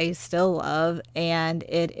I still love, and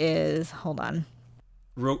it is, hold on.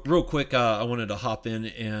 Real quick, I wanted to hop in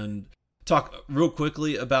and talk real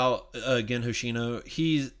quickly about Gen Hoshino.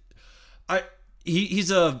 He's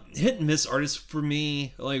a hit and miss artist for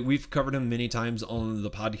me. Like, we've covered him many times on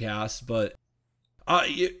the podcast, but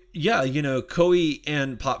yeah, Koi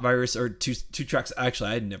and Pop Virus are two tracks actually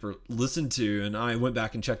I had never listened to, and I went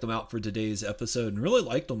back and checked them out for today's episode and really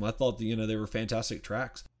liked them. I thought they were fantastic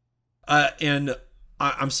tracks. And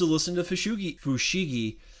I'm still listening to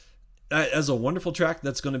Fushigi. As a wonderful track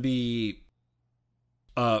that's going to be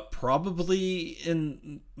probably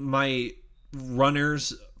in my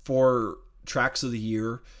runners for tracks of the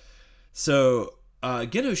year. So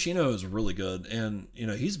Gen Hoshino is really good, and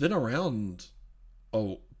he's been around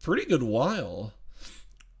a pretty good while.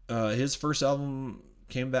 His first album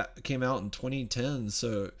came out in 2010,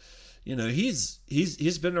 so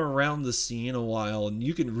he's been around the scene a while, and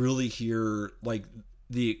you can really hear like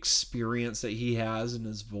the experience that he has in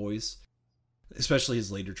his voice, especially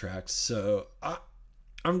his later tracks. So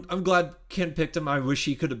I'm glad Ken picked him. I wish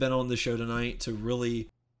he could have been on the show tonight to really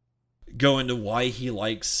go into why he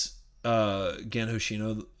likes Gen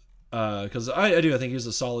Hoshino, because I think he's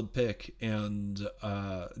a solid pick, and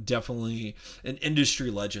definitely an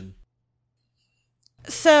industry legend.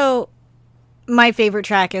 So my favorite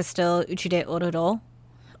track is still Uchide Orodo.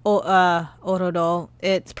 Orodo.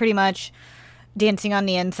 It's pretty much Dancing on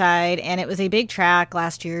the Inside, and it was a big track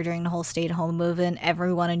last year during the whole stay at home movement.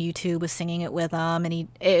 Everyone on YouTube was singing it with him, and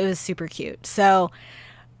it was super cute. So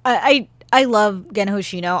I love Gen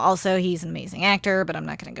Hoshino. Also, he's an amazing actor, but I'm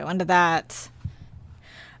not going to go into that.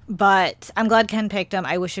 But I'm glad Ken picked him.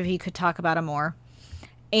 I wish if he could talk about him more.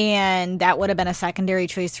 and that would have been a secondary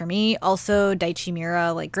choice for me. Also, Daichi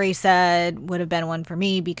Mira, like Gray said, would have been one for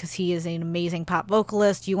me because he is an amazing pop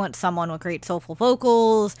vocalist. You want someone with great soulful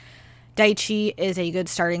vocals. Daichi is a good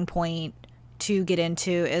starting point to get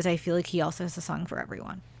into, as I feel like he also has a song for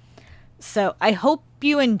everyone. So I hope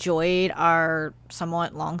you enjoyed our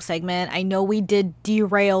somewhat long segment. I know we did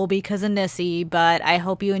derail because of Nissi, but I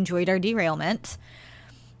hope you enjoyed our derailment.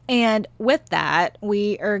 And with that,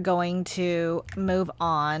 we are going to move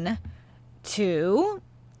on to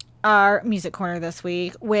our music corner this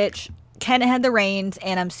week, which Ken had the reins,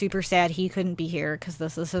 and I'm super sad he couldn't be here because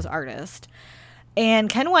this is his artist. And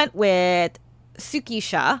Ken went with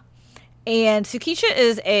Tsukisha, and Tsukisha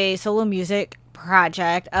is a solo music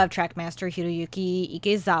project of trackmaster Hiroyuki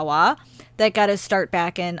Ikezawa that got his start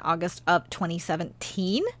back in August of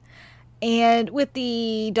 2017. And with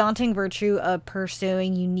the daunting virtue of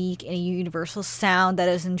pursuing unique and universal sound that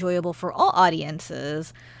is enjoyable for all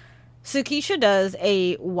audiences, Tsukisha does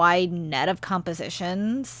a wide net of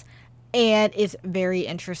compositions, and it's very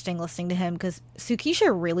interesting listening to him because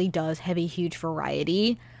Tsukisha really does have a huge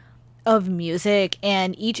variety of music,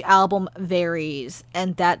 and each album varies,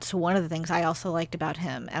 and that's one of the things I also liked about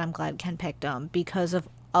him, and I'm glad Ken picked him because of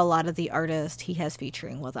a lot of the artists he has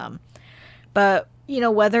featuring with him. But, you know,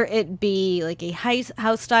 whether it be like a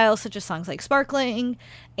house style such as songs like Sparkling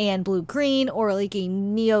and Blue Green, or like a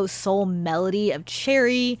neo soul melody of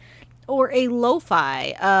Cherry, or a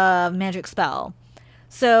lo-fi of Magic Spell.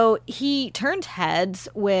 So he turned heads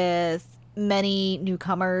with many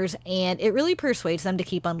newcomers, and it really persuades them to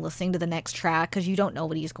keep on listening to the next track because you don't know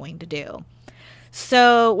what he's going to do.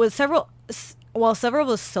 So while several of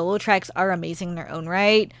his solo tracks are amazing in their own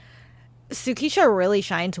right, Tsukisha really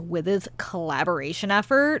shines with his collaboration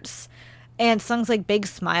efforts, and songs like Big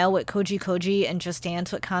Smile with Koji Koji and Just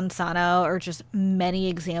Dance with Kansano are just many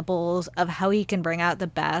examples of how he can bring out the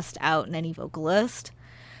best out in any vocalist.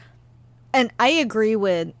 And I agree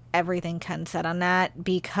with everything Ken said on that,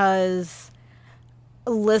 because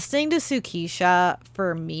listening to Tsukisha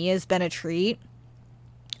for me has been a treat.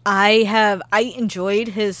 I enjoyed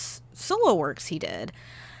his solo works he did.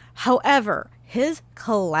 However, his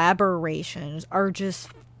collaborations are just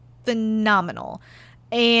phenomenal.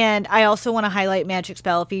 And I also want to highlight Magic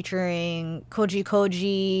Spell featuring Koji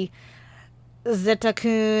Koji,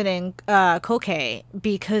 Zeta-kun, and Koke,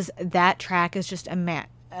 because that track is just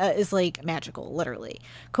is like magical, literally.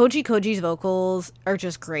 Koji Koji's vocals are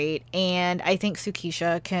just great, and I think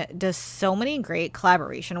Tsukisha does so many great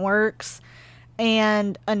collaboration works.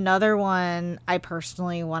 And another one I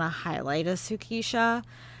personally want to highlight as Tsukisha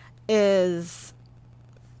is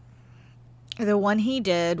the one he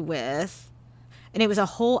did with, and it was a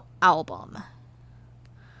whole album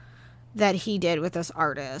that he did with this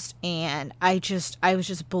artist, and I was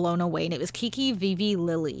just blown away, and it was Kiki Vivi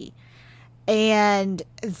Lily. And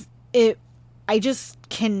I just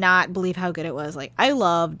cannot believe how good it was. Like, I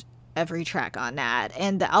loved every track on that.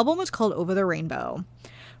 And the album was called Over the Rainbow.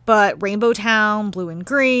 But Rainbow Town, Blue and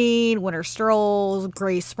Green, Winter Strolls,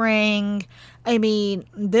 Gray Spring. I mean,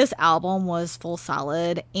 this album was full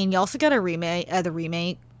solid. And you also got a remix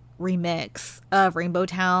of Rainbow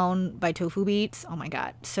Town by Tofu Beats. Oh my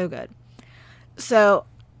god, so good. So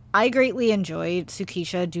I greatly enjoyed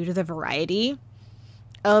Tsukisha due to the variety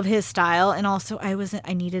of his style, and also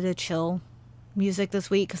I needed a chill music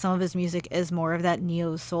this week because some of his music is more of that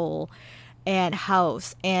neo soul and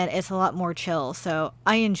house, and it's a lot more chill, so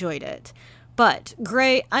I enjoyed it. But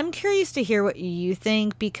Gray, I'm curious to hear what you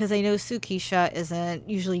think, because I know Tsukisha isn't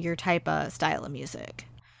usually your type of style of music.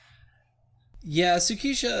 Yeah,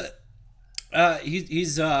 Tsukisha,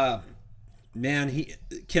 he's man,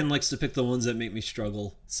 Ken likes to pick the ones that make me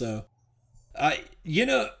struggle. So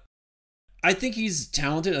I think he's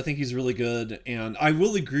talented. I think he's really good. And I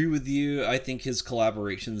will agree with you. I think his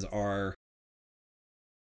collaborations are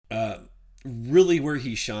really where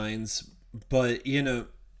he shines. But,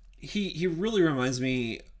 he really reminds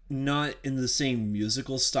me, not in the same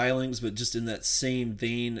musical stylings, but just in that same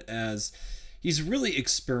vein as he's really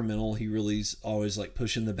experimental. He really's always like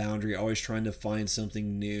pushing the boundary, always trying to find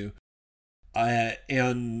something new.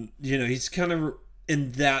 And, he's kind of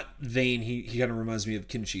in that vein. He kind of reminds me of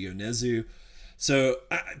Kenshi Yonezu. So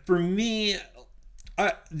for me,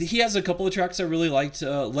 he has a couple of tracks I really liked.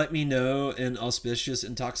 Let Me Know and Auspicious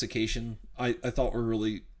Intoxication I thought were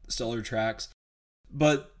really stellar tracks.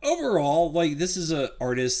 But overall, like, this is an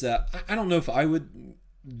artist that I don't know if I would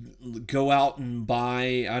go out and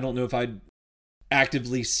buy. I don't know if I'd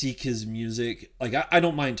actively seek his music. Like, I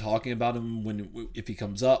don't mind talking about him if he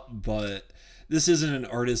comes up, but this isn't an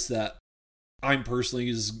artist that I'm personally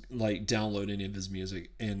just like download any of his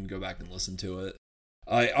music and go back and listen to it.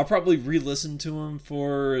 I'll probably re-listen to him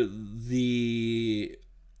for the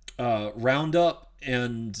roundup,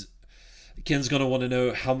 and Ken's gonna want to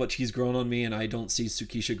know how much he's grown on me, and I don't see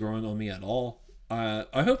Tsukisha growing on me at all. I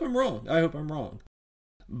hope I'm wrong.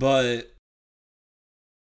 But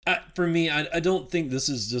for me, I don't think this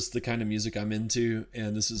is just the kind of music I'm into,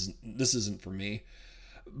 and this isn't for me.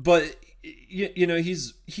 But you know,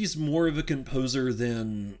 he's more of a composer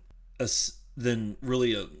than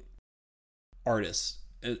really a artist.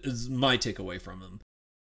 Is my takeaway from him.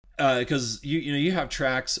 Because you have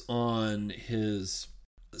tracks on his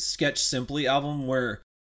Sketch Simply album where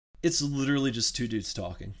it's literally just two dudes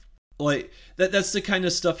talking. Like that's the kind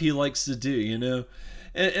of stuff he likes to do, you know?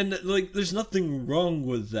 And like there's nothing wrong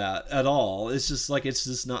with that at all. It's just like it's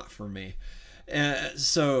just not for me. And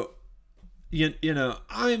so you know,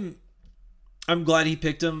 I'm glad he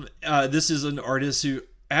picked him. This is an artist who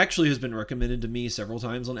actually has been recommended to me several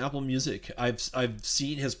times on Apple Music. I've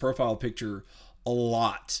seen his profile picture a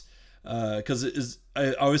lot. Because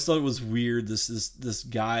I always thought it was weird, this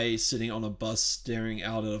guy sitting on a bus staring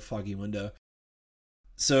out at a foggy window.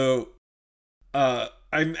 So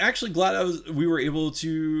I'm actually glad we were able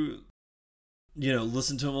to, you know,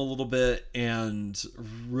 listen to him a little bit and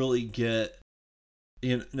really get,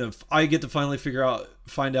 you know, I get to finally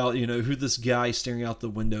find out, you know, who this guy staring out the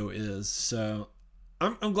window is. So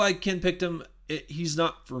I'm glad Ken picked him. He's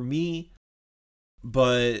not for me,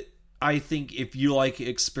 but I think if you like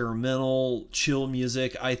experimental, chill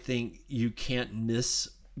music, I think you can't miss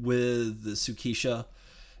with the Tsukisha,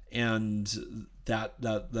 and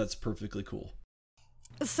that's perfectly cool.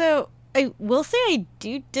 So I will say I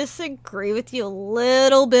do disagree with you a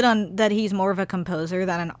little bit on that he's more of a composer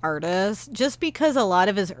than an artist, just because a lot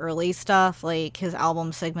of his early stuff, like his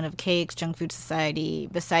album Segment of Cakes, Junk Food Society,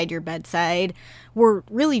 Beside Your Bedside, were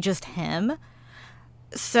really just him.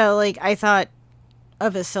 So like I thought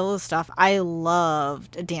of his solo stuff, I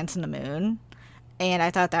loved A Dance in the Moon, and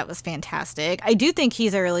I thought that was fantastic. I do think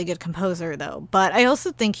he's a really good composer though, but I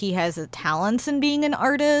also think he has a talent in being an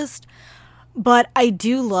artist. But I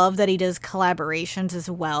do love that he does collaborations as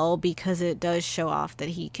well, because it does show off that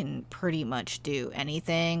he can pretty much do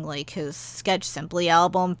anything. Like his Sketch Simply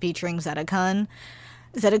album featuring Zetakun.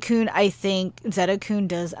 I think Zetakun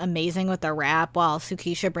does amazing with the rap, while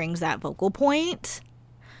Tsukisha brings that vocal point.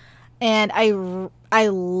 And I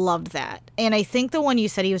loved that. And I think the one you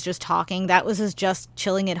said he was just talking, that was his Just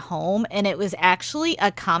Chilling at Home. And it was actually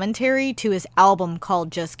a commentary to his album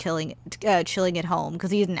called Just Chilling at Home, because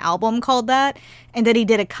he had an album called that. And then he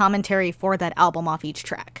did a commentary for that album off each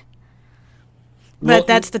track. But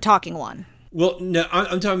that's the talking one. Well, no,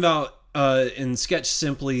 I'm talking about in Sketch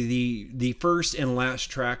Simply, the first and last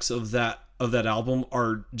tracks of that album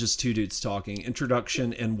are just two dudes talking.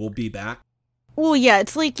 Introduction and We'll Be Back. Well, yeah,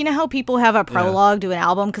 it's like, you know how people have a prologue to an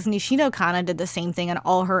album? Because Nishino Kana did the same thing on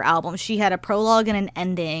all her albums. She had a prologue and an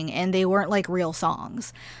ending, and they weren't like real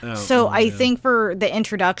songs. I think for the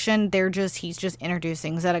introduction, he's just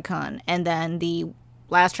introducing Zetakun. And then the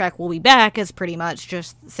last track, We'll Be Back, is pretty much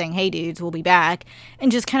just saying, hey dudes, we'll be back. And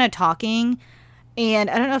just kind of talking. And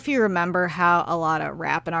I don't know if you remember how a lot of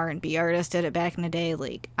rap and R&B artists did it back in the day.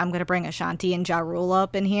 Like, I'm going to bring Ashanti and Ja Rule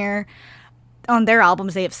up in here. On their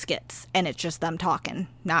albums, they have skits, and it's just them talking,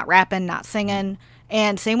 not rapping, not singing.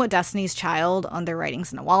 And same with Destiny's Child on their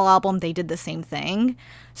Writings on the Wall album, they did the same thing.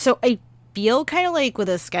 So I feel kind of like with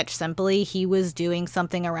a Sketch Simply, he was doing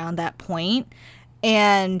something around that point,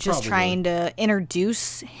 and just trying to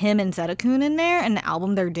introduce him and Zetakun in there and the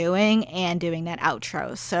album they're doing, and doing that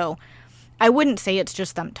outro. So I wouldn't say it's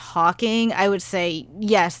just them talking. I would say,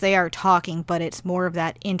 yes, they are talking, but it's more of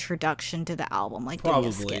that introduction to the album. Like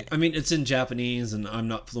probably. I mean, it's in Japanese, and I'm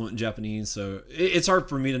not fluent in Japanese, so it's hard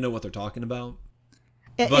for me to know what they're talking about.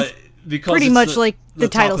 But because pretty much like the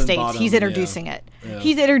title states, bottom, he's introducing it. Yeah.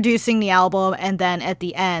 He's introducing the album, and then at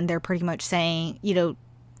the end, they're pretty much saying they're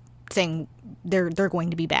going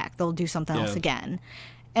to be back. They'll do something else again.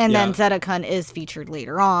 And then Zetakun is featured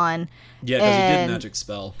later on. Yeah, because he did Magic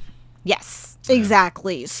Spell. Yes,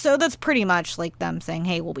 exactly. So that's pretty much like them saying,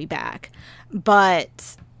 hey, we'll be back.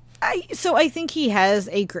 But I think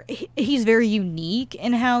he's very unique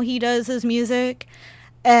in how he does his music.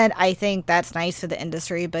 And I think that's nice for the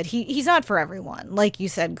industry, but he's not for everyone. Like you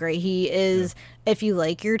said, Gray, he is, if you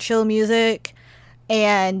like your chill music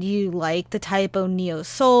and you like the type of neo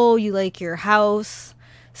soul, you like your house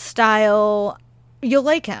style, you'll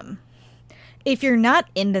like him. If you're not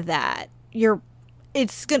into that,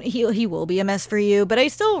 he will be a mess for you, but I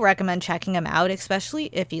still recommend checking him out, especially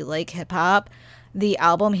if you like hip hop. The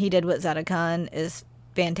album he did with Zetakun is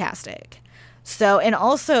fantastic. So, and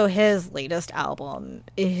also his latest album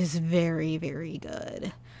is very, very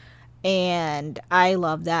good. And I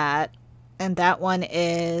love that. And that one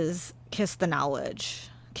is Kiss the Knowledge.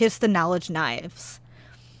 Kiss the Knowledge Knives.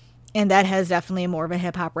 And that has definitely more of a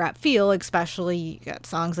hip hop rap feel, especially you got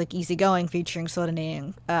songs like Easy Going featuring Soda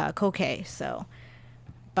and Koke. So,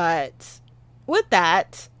 but with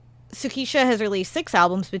that, Sukisha has released 6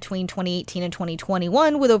 albums between 2018 and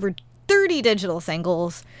 2021 with over 30 digital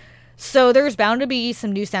singles. So there's bound to be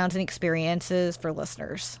some new sounds and experiences for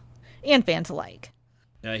listeners and fans alike.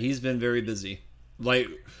 Yeah, he's been very busy. Like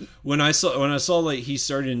when I saw like he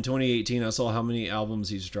started in 2018, I saw how many albums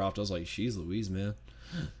he's dropped. I was like, "She's Louise, man."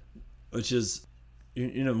 Which is,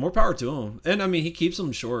 more power to him. And I mean, he keeps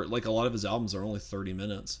them short. Like a lot of his albums are only 30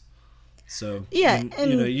 minutes. So yeah,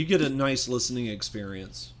 and you get a nice listening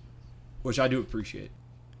experience, which I do appreciate.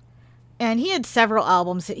 And he had several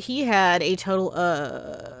albums. He had a total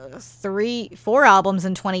of 4 albums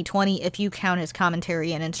in 2020 if you count his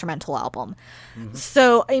commentary and instrumental album. Mm-hmm.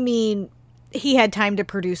 So, I mean, he had time to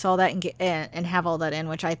produce all that and have all that in,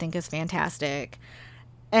 which I think is fantastic.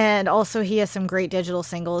 And also he has some great digital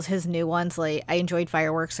singles. His new ones, like I enjoyed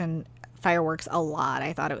Fireworks a lot.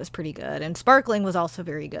 I thought it was pretty good. And Sparkling was also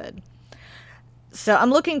very good. So I'm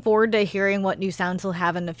looking forward to hearing what new sounds he'll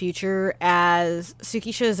have in the future, as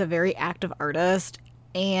Sukisha is a very active artist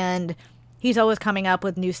and he's always coming up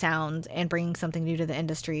with new sounds and bringing something new to the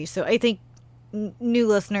industry. So I think new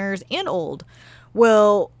listeners and old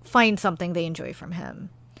will find something they enjoy from him.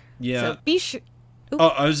 Yeah. So be sure. Oh,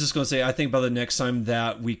 I was just going to say, I think by the next time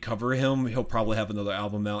that we cover him, he'll probably have another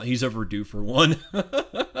album out. He's overdue for one.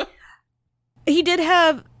 He did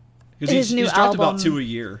have his new he's dropped album. about 2 a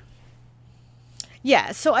year.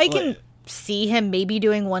 Yeah, so I can see him maybe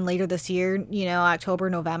doing one later this year, October,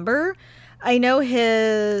 November. I know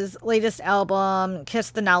his latest album,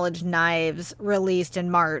 Kiss the Knowledge Knives, released in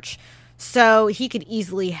March. So he could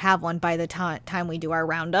easily have one by the time we do our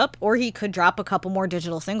roundup, or he could drop a couple more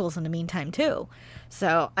digital singles in the meantime too.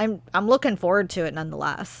 So I'm looking forward to it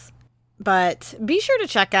nonetheless. But be sure to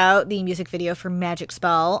check out the music video for Magic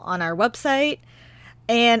Spell on our website,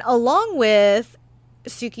 and along with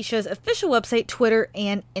Sukisha's official website, Twitter,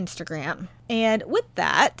 and Instagram. And with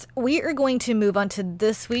that, we are going to move on to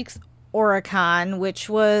this week's Oricon, which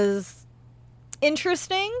was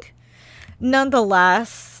interesting.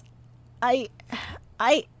 Nonetheless, I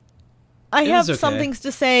have some things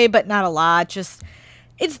to say, but not a lot. Just,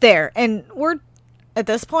 it's there. And we're, at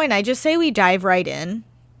this point, I just say we dive right in.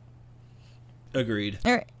 Agreed.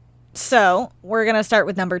 All right. So, we're going to start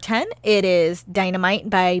with number 10. It is Dynamite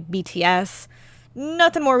by BTS.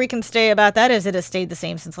 Nothing more we can say about that, as it has stayed the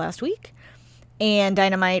same since last week. And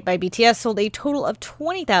Dynamite by BTS sold a total of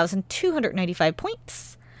 20,295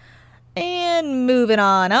 points. And moving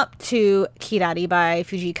on up to Kirari by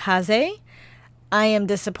Fujikaze. I am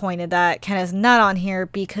disappointed that Ken is not on here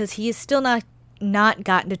because he is still not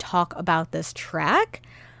gotten to talk about this track.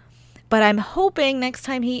 But I'm hoping next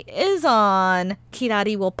time he is on,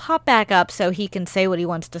 Kirari will pop back up so he can say what he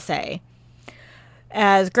wants to say.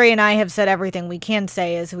 As Gray and I have said everything we can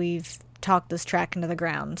say as we've talked this track into the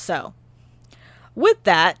ground. So, with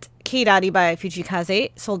that, Kirari by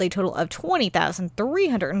Fujikaze sold a total of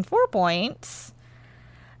 20,304 points.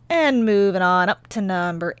 And moving on up to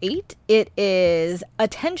number 8, it is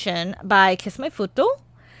Attention by Kiss My Futo.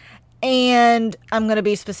 And I'm going to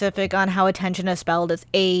be specific on how attention is spelled. It's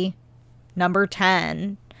A, number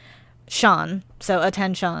 10, Sean. So,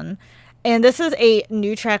 Attention. And this is a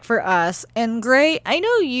new track for us. And Gray, I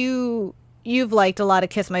know you've liked a lot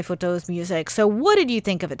of Kiss My Futo's music. So what did you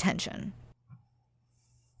think of Attention?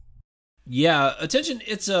 Yeah, Attention,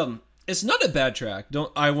 it's not a bad track.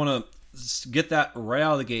 I want to get that right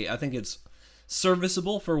out of the gate. I think it's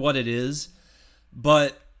serviceable for what it is.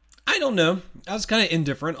 But I don't know. I was kind of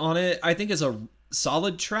indifferent on it. I think it's a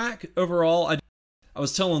solid track overall. I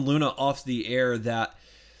was telling Luna off the air that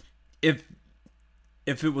if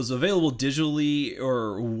it was available digitally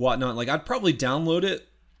or whatnot, like I'd probably download it,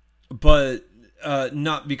 but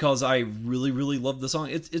not because I really, really love the song.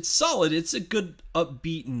 It's solid. It's a good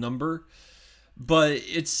upbeat number, but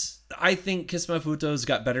I think Kiss My Futo's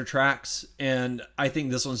got better tracks, and I think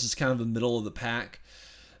this one's just kind of the middle of the pack.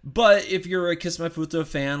 But if you're a Kiss My Futo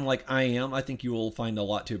fan like I am, I think you will find a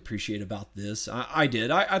lot to appreciate about this. I did.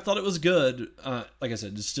 I thought it was good. Like I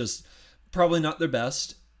said, it's just probably not their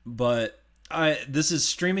best, but this is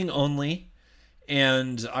streaming only,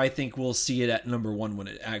 and I think we'll see it at number 1 when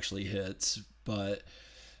it actually hits. But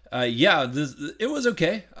it was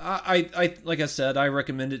okay. I like I said, I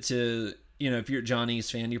recommend it to, if you're a Johnny's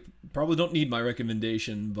fan, you probably don't need my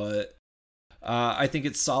recommendation, but I think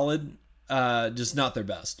it's solid. just not their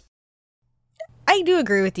best. I do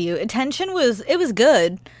agree with you. Attention was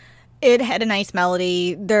good. It had a nice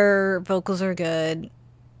melody. Their vocals are good.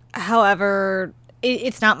 However,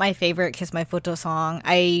 it's not my favorite Kiss My Photo song.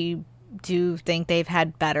 I do think they've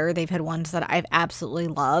had better. They've had ones that I've absolutely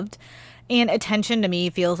loved. And Attention to me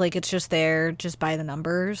feels like it's just there just by the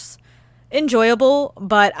numbers. Enjoyable,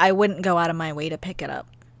 but I wouldn't go out of my way to pick it up.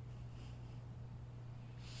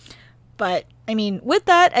 But, I mean, with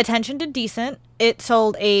that, Attention did decent. It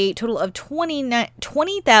sold a total of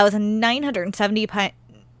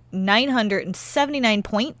 20,979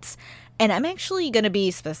 points. And I'm actually going to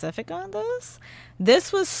be specific on this.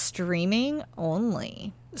 This was streaming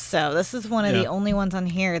only. So this is one of the only ones on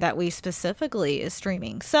here that we specifically is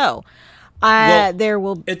streaming. So there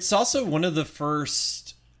will... It's also one of the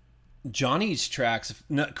first Johnny's tracks.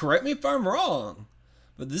 Correct me if I'm wrong,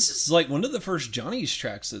 but this is like one of the first Johnny's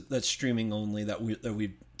tracks that's streaming only that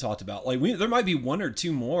we've talked about. Like there might be one or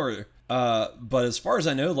two more, but as far as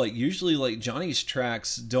I know, like usually like Johnny's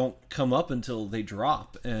tracks don't come up until they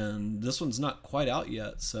drop, and this one's not quite out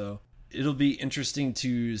yet. So it'll be interesting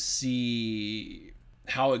to see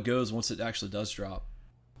how it goes once it actually does drop.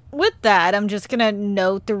 With that, I'm just going to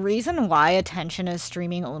note the reason why Attention is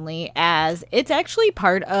streaming only, as it's actually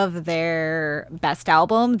part of their best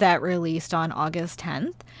album that released on August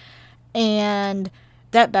 10th. And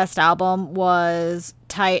that best album is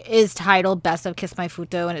titled Best of Kiss My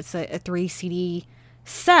Futo, and it's a 3 CD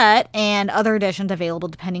set and other editions available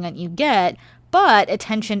depending on what you get. But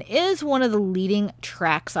Attention is one of the leading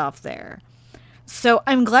tracks off there. So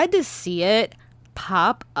I'm glad to see it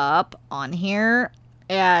pop up on here,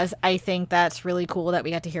 as I think that's really cool that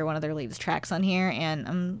we got to hear one of their latest tracks on here, and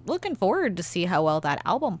I'm looking forward to see how well that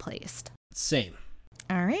album placed. Same.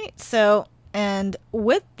 All right, so, and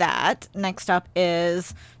with that, next up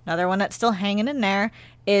is another one that's still hanging in there,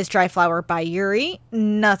 is Dry Flower by Yuri.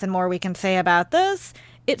 Nothing more we can say about this.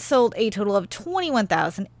 It sold a total of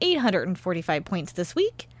 21,845 points this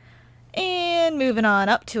week. And moving on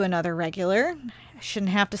up to another regular. I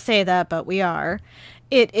shouldn't have to say that, but we are.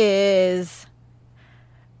 It is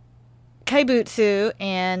Kaibutsu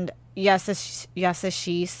and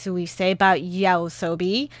Yasashi Suisei by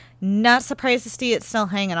Yaosobi. Not surprised to see it still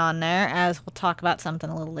hanging on there, as we'll talk about something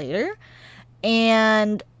a little later.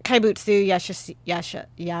 And Kaibutsu Yasashi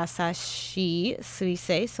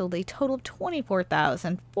Suisei sold a total of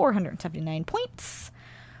 24,479 points.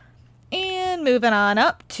 And moving on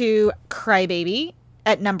up to Crybaby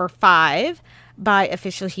at number 5 by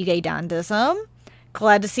Official Hige Dandism.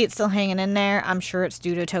 Glad to see it still hanging in there. I'm sure it's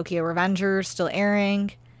due to Tokyo Revengers still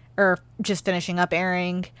airing, or just finishing up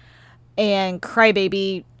airing. And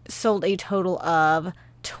Crybaby sold a total of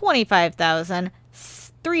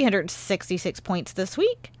 25,366 points this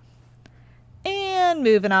week. And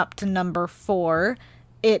moving up to number 4,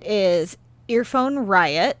 it is Earphone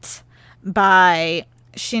Riot by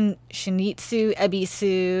Shinichi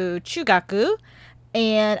Ebisu Chugaku.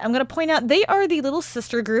 And I'm going to point out they are the little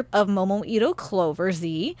sister group of Momoiro Clover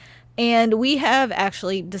Z. And we have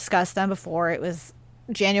actually discussed them before. It was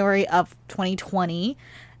January of 2020.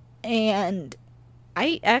 And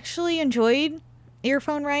I actually enjoyed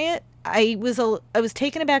Earphone Riot. I was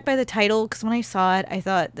taken aback by the title, because when I saw it, I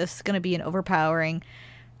thought this is going to be an overpowering,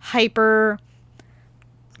 hyper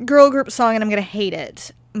girl group song and I'm going to hate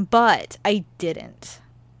it. But I didn't.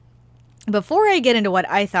 Before I get into what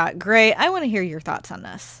I thought, Gray, I want to hear your thoughts on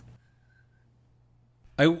this.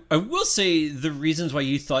 I will say the reasons why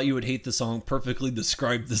you thought you would hate the song perfectly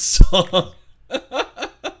describe the song.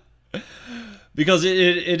 Because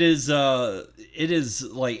it is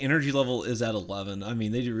like energy level is at 11. I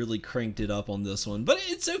mean, they really cranked it up on this one, but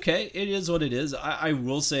it's okay. It is what it is. I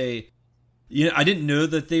will say, I didn't know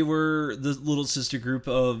that they were the little sister group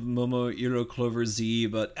of Momoiro Clover Z,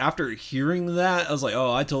 but after hearing that, I was like,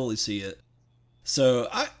 oh, I totally see it. So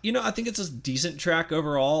I think it's a decent track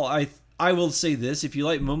overall. I will say this: if you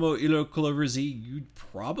like Momoiro Clover Z, you'd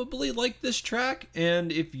probably like this track,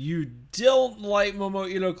 and if you don't like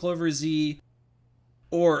Momoiro Clover Z,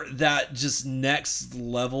 or that just next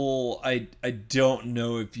level, I don't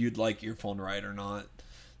know if you'd like Earphone Riot or not.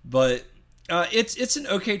 But it's an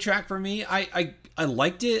okay track for me. I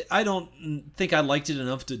liked it. I don't think I liked it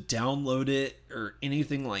enough to download it or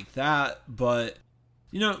anything like that. But,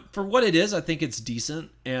 for what it is, I think it's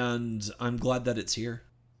decent. And I'm glad that it's here.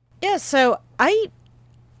 Yeah, so I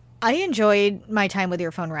enjoyed my time with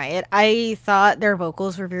Earphone Riot. I thought their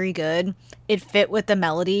vocals were very good. It fit with the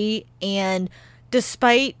melody, and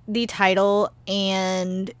despite the title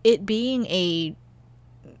and it being a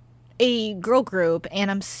a girl group,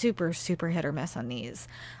 and I'm super, super hit or miss on these.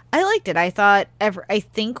 I liked it. I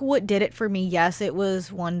think what did it for me, yes, it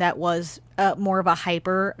was one that was more of a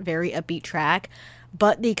hyper, very upbeat track,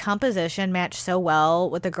 but the composition matched so well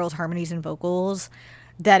with the girls' harmonies and vocals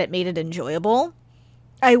that it made it enjoyable.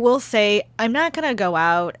 I will say, I'm not going to go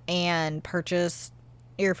out and purchase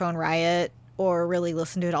Earphone Riot or really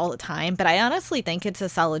listen to it all the time, but I honestly think it's a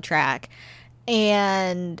solid track.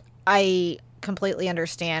 And I completely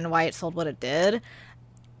understand why it sold what it did.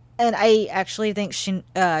 And I actually think Shinichi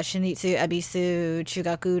Ebisu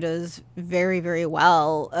Chugaku does very, very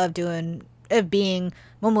well of being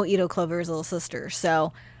Momo Ito Clover's little sister.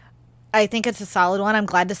 So I think it's a solid one. I'm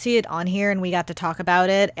glad to see it on here and we got to talk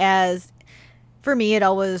about it, as for me it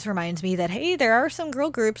always reminds me that, hey, there are some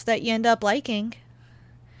girl groups that you end up liking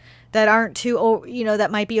that aren't too,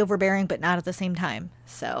 that might be overbearing but not at the same time.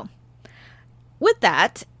 So with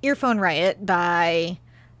that, Earphone Riot by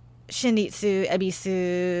Shinichi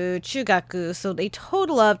Ebisu Chugaku sold a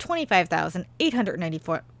total of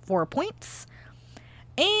 25,894 points.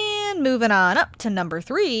 And moving on up to number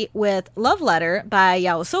 3 with Love Letter by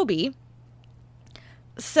Yaosobi.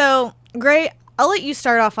 So, Gray, I'll let you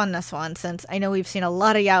start off on this one since I know we've seen a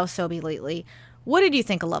lot of Yaosobi lately. What did you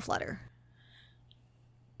think of Love Letter?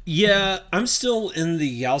 Yeah, I'm still in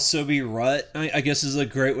the Yaosobi rut, I guess is a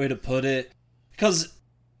great way to put it. Because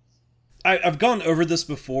I've gone over this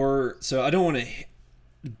before, so I don't want to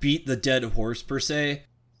beat the dead horse per se.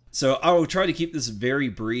 So I will try to keep this very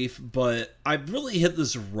brief, but I've really hit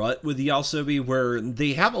this rut with Yaosobi where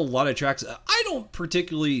they have a lot of tracks I don't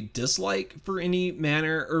particularly dislike for any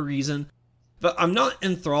manner or reason, but I'm not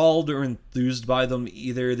enthralled or enthused by them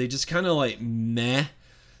either. They just kind of like meh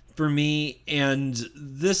for me, and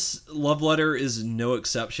this Love Letter is no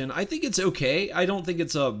exception. I think it's okay. I don't think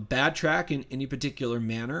it's a bad track in any particular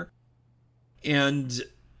manner, and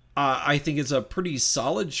I think it's a pretty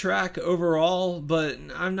solid track overall, but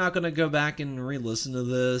I'm not going to go back and re-listen to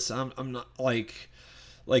this. I'm not like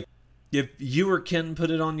if you or Ken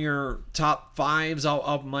put it on your top 5s,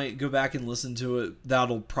 I might go back and listen to it.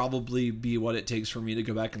 That'll probably be what it takes for me to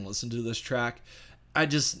go back and listen to this track. I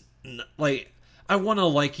just I want to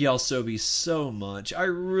like Yaosobi so much. I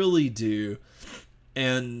really do.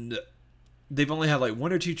 And they've only had like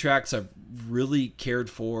 1 or 2 tracks I've really cared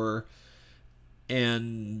for.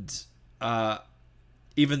 And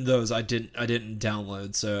even those I didn't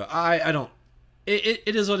download. So I don't...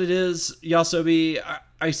 It is what it is. Yaosobi,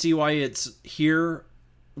 I see why it's here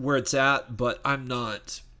where it's at, but I'm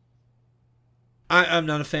not... I'm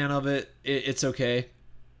not a fan of it. It's okay.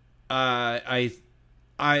 I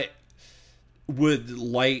would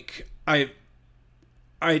like I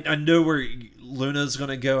know where Luna's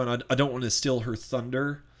gonna go, and I don't want to steal her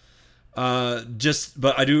thunder.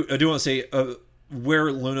 But I do want to say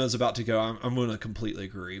where Luna's about to go. I'm going to completely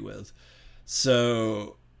agree with.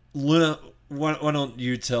 So Luna, why don't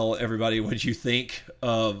you tell everybody what you think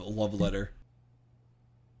of Love Letter?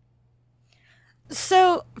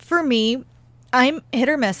 So for me, I'm hit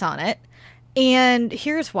or miss on it. And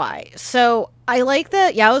here's why. So I like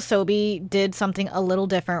that Yaosobi did something a little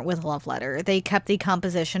different with Love Letter. They kept the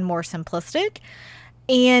composition more simplistic,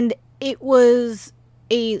 and it was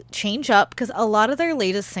a change up because a lot of their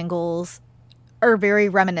latest singles are very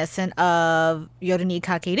reminiscent of Yoru ni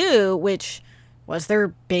Kakeru, which was their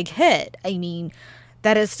big hit. I mean,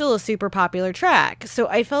 that is still a super popular track. So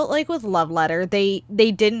I felt like with Love Letter, they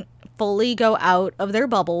didn't fully go out of their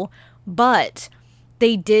bubble, but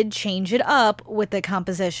they did change it up with the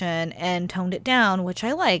composition and toned it down, which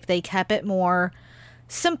I like. They kept it more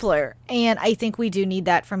simpler, and I think we do need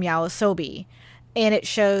that from Yaosobi. And it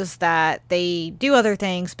shows that they do other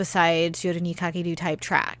things besides Yoru ni Kakeru type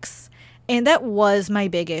tracks. And that was my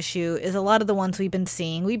big issue, is a lot of the ones we've been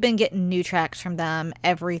seeing, we've been getting new tracks from them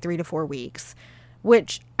every 3 to 4 weeks,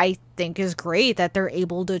 which I think is great that they're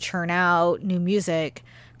able to churn out new music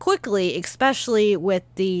quickly, especially with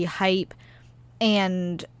the hype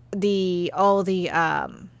and all the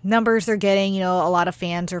numbers they're getting. A lot of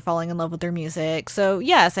fans are falling in love with their music. So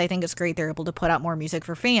yes, I think it's great they're able to put out more music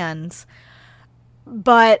for fans.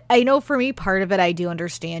 But I know for me, part of it, I do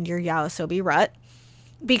understand your Yaosobi rut,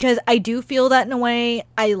 because I do feel that in a way.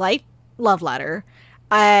 I like Love Letter.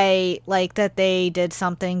 I like that they did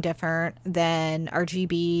something different than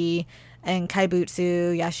RGB and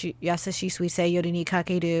Kaibutsu, Yasashi Suisei, Yoru ni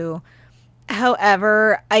Kakeru.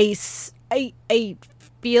 However, I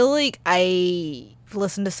feel like I've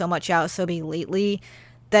listened to so much Yaosobi lately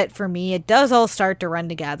that for me, it does all start to run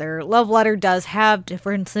together. Love Letter does have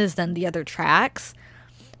differences than the other tracks,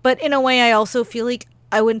 but in a way, I also feel like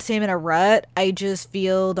I wouldn't say I'm in a rut. I just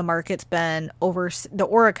feel the market's been the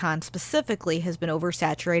Oricon specifically has been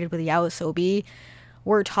oversaturated with Yaosobi.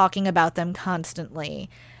 We're talking about them constantly.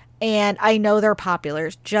 And I know they're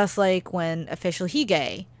popular, just like when Official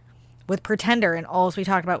Hige with Pretender, and all we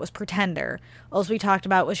talked about was Pretender. All we talked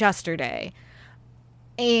about was Yesterday.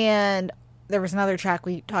 And there was another track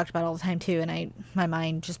we talked about all the time too, and my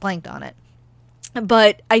mind just blanked on it.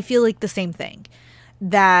 But I feel like the same thing.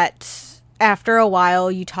 That after a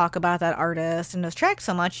while you talk about that artist and those tracks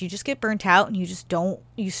so much, you just get burnt out and you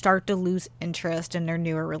start to lose interest in their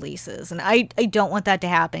newer releases. And I don't want that to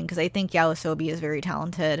happen, because I think Yaosobi is very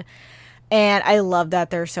talented and I love that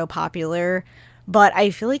they're so popular, but I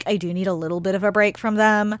feel like I do need a little bit of a break from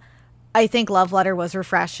them. I think Love Letter was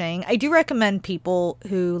refreshing. I do recommend people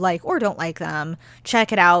who like or don't like them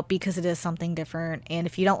check it out, because it is something different. And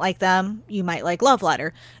if you don't like them, you might like Love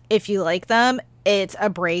Letter. If you like them, it's a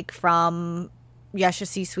break from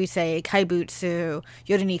Yashasi Suisei, Kaibutsu,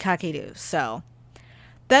 Yoru Kakeru. So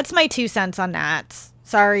that's my 2 cents on that.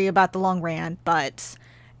 Sorry about the long rant, but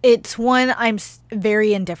it's one I'm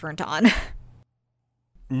very indifferent on.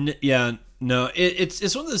 Yeah, no,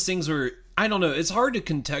 it's one of those things where, I don't know, it's hard to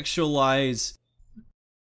contextualize,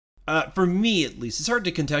 for me at least, it's hard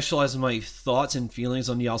to contextualize my thoughts and feelings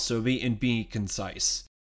on Yaosobi and be concise.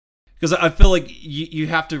 Because I feel like you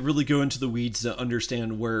have to really go into the weeds to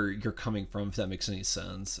understand where you're coming from, if that makes any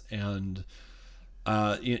sense. And,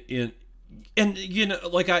 like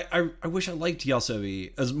I wish I liked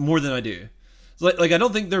Yaosobi as more than I do. Like I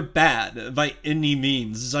don't think they're bad by any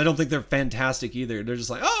means. I don't think they're fantastic either. They're just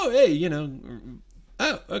like, oh, hey,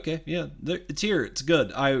 oh, okay, yeah, it's here, it's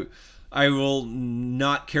good. I will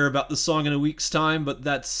not care about the song in a week's time, but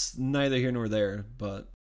that's neither here nor there. But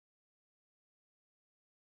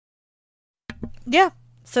yeah.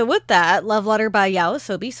 So with that, Love Letter by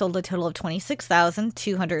Yaosobi sold a total of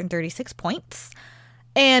 26,236 points.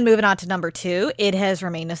 And moving on to number 2, it has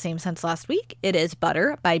remained the same since last week. It is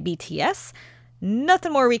Butter by BTS.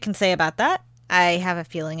 Nothing more we can say about that. I have a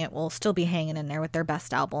feeling it will still be hanging in there with their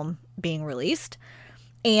best album being released.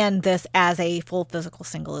 And this as a full physical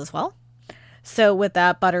single as well. So with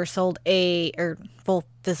that, Butter sold full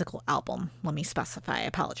physical album. Let me specify. I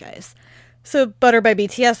apologize. So Butter by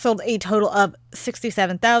BTS sold a total of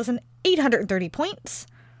 67,830 points.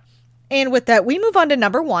 And with that, we move on to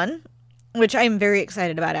number 1, which I'm very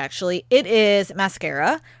excited about, actually. It is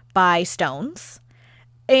Mascara by Stones.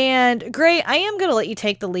 And Gray, I am going to let you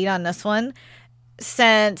take the lead on this one,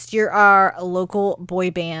 since you're our local boy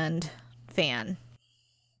band fan.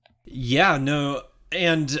 Yeah, no,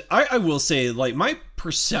 and I will say, like, my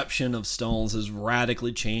perception of Stones has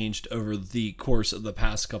radically changed over the course of the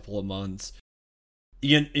past couple of months.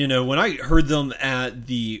 You know, when I heard them at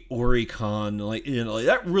the Oricon, like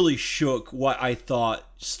that really shook what I thought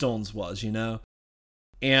Stones was, and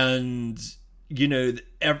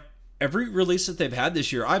every release that they've had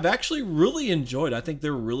this year, I've actually really enjoyed. I think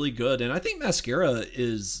they're really good, and I think Mascara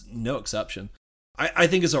is no exception. I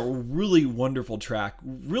think it's a really wonderful track,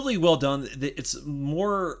 really well done. It's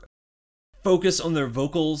more focused on their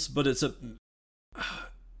vocals, but it's a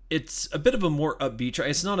bit of a more upbeat track.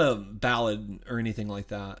 It's not a ballad or anything like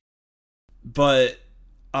that, but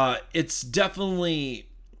it's definitely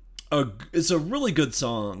it's a really good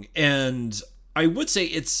song, and I would say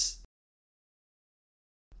it's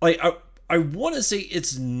like I want to say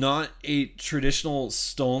it's not a traditional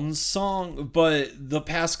Stones song, but the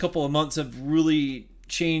past couple of months have really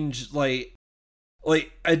changed. Like I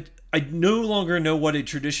no longer know what a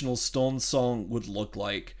traditional Stones song would look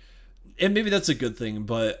like, and maybe that's a good thing.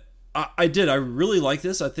 But I really like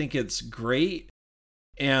this. I think it's great,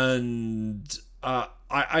 and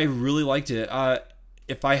I really liked it.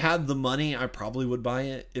 If I had the money, I probably would buy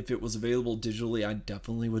it. If it was available digitally, I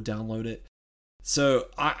definitely would download it. So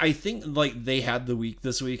I think like they had the week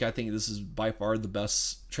this week. I think this is by far the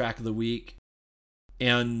best track of the week.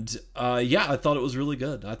 And yeah, I thought it was really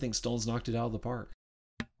good. I think Stones knocked it out of the park.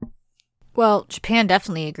 Well, Japan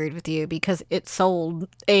definitely agreed with you, because it sold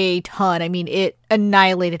a ton. I mean, it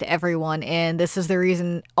annihilated everyone, and this is the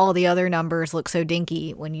reason all the other numbers look so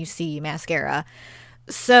dinky when you see Mascara.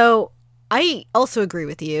 So I also agree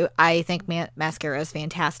with you. I think Mascara is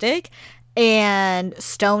fantastic. And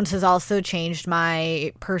Stones has also changed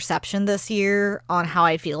my perception this year on how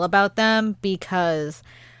I feel about them, because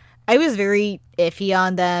I was very iffy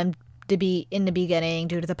on them to be in the beginning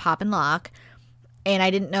due to the pop and lock, and I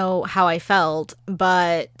didn't know how I felt.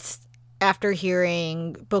 But after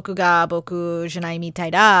hearing Boku ga Boku Janai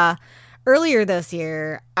Mitai da earlier this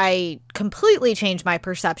year, I completely changed my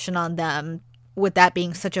perception on them, with that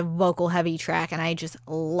being such a vocal heavy track, and I just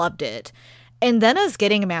loved it. And then us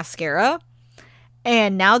getting a Mascara,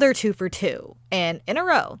 and now they're 2 for 2 and in a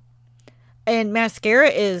row. And Mascara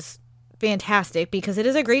is fantastic because it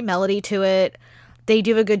is a great melody to it. They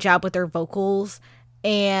do a good job with their vocals,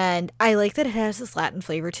 and I like that it has this Latin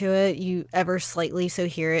flavor to it. You ever slightly so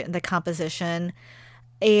hear it in the composition,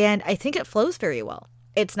 and I think it flows very well.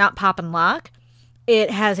 It's not pop and lock.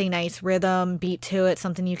 It has a nice rhythm beat to it,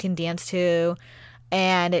 something you can dance to,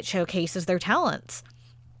 and it showcases their talents.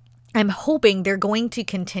 I'm hoping they're going to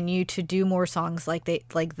continue to do more songs like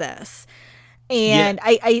this. And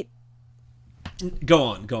Yeah. I Go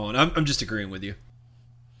on. I'm just agreeing with you.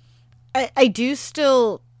 I do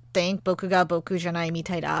still think Bokuga Boku Janai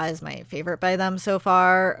Mitai Da is my favorite by them so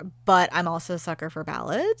far, but I'm also a sucker for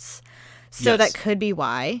ballads. So Yes. that could be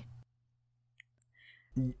why.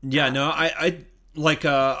 Yeah, no, I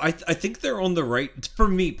think they're on the right, for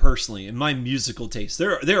me personally, in my musical taste.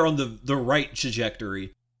 They're on the right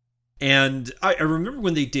trajectory. And I remember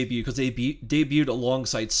when they debuted, because they debuted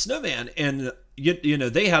alongside Snowman, and you know,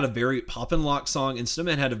 they had a very pop and lock song, and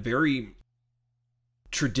Snowman had a very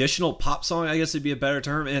traditional pop song, I guess would be a better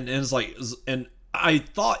term. And it's like, and I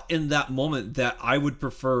thought in that moment that I would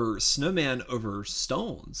prefer Snowman over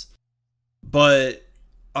Stones, but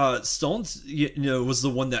Stones, you know, was the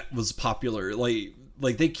one that was popular. Like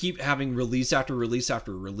they keep having release after release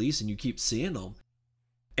after release, and you keep seeing them.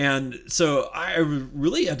 And so I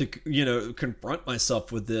really had to, you know, confront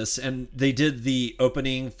myself with this. And they did the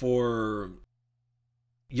opening for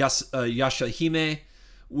Yashahime,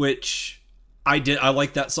 which I did. I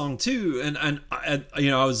like that song too. And you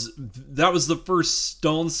know, that was the first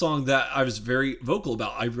Stone song that I was very vocal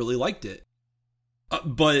about. I really liked it.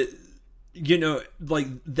 But you know, like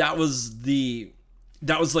that was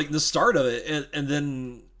like the start of it.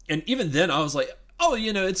 And even then I was like, oh,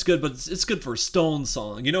 you know, it's good, but it's good for a Stone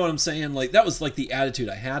song. You know what I'm saying? Like, that was like the attitude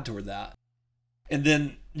I had toward that. And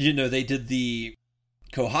then, you know, they did the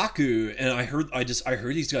Kohaku, and I heard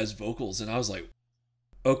these guys' vocals, and I was like,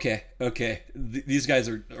 okay, these guys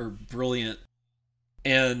are brilliant.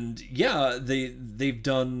 And yeah, they've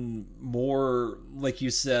done more, like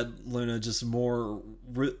you said, Luna, just more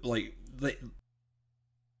like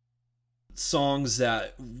songs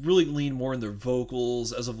that really lean more in their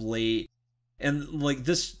vocals as of late. And like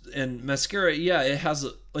this, and Mascara, yeah, it has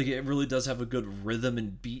it really does have a good rhythm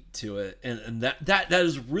and beat to it, and that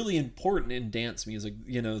is really important in dance music.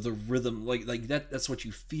 You know, the rhythm, like that's what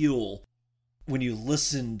you feel when you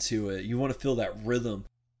listen to it. You want to feel that rhythm,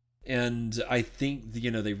 and I think,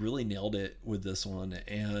 you know, they really nailed it with this one.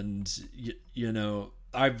 And you know,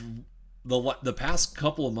 the past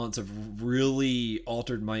couple of months have really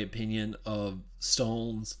altered my opinion of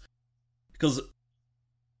Stones, because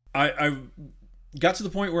I got to the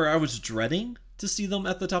point where I was dreading to see them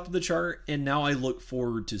at the top of the chart, and now I look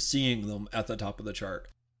forward to seeing them at the top of the chart,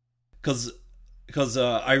 because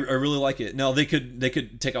I really like it. Now they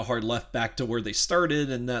could take a hard left back to where they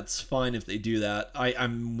started, and that's fine if they do that.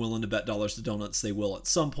 I'm willing to bet dollars to donuts they will at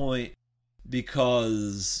some point,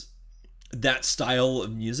 because that style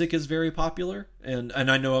of music is very popular, and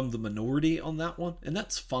I know I'm the minority on that one, and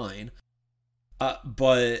that's fine.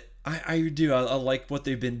 But I do. I like what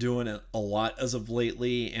they've been doing a lot as of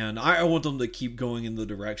lately, and I want them to keep going in the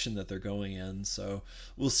direction that they're going in. So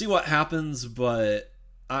we'll see what happens, but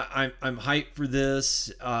I'm hyped for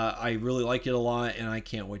this. I really like it a lot, and I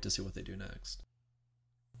can't wait to see what they do next.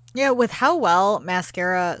 Yeah, with how well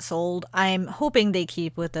Mascara sold, I'm hoping they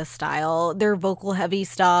keep with this style. Their vocal heavy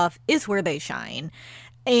stuff is where they shine.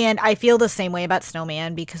 And I feel the same way about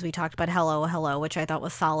Snowman, because we talked about Hello, Hello, which I thought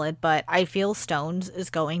was solid, but I feel Stones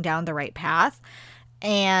is going down the right path.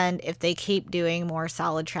 And if they keep doing more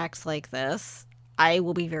solid tracks like this, I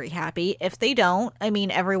will be very happy. If they don't, I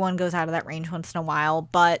mean, everyone goes out of that range once in a while,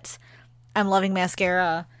 but I'm loving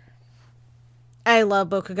Mascara. I love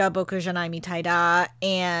Bokuga Boku Janai Mitai Da,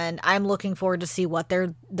 and I'm looking forward to see what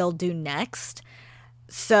they'll do next.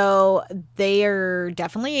 So they are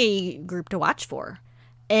definitely a group to watch for.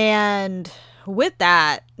 And with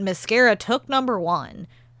that, Mascara took number 1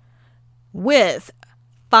 with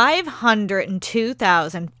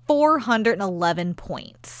 502,411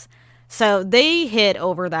 points. So they hit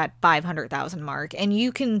over that 500,000 mark, and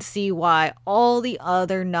you can see why all the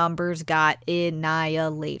other numbers got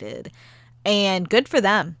annihilated. And good for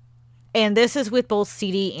them. And this is with both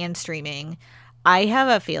CD and streaming. I have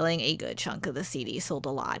a feeling a good chunk of the CD sold a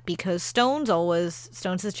lot, because Stones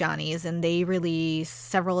is Johnny's, and they release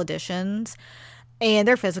several editions, and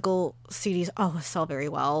their physical CDs sell very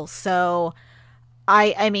well. So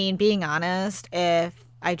I mean, being honest, if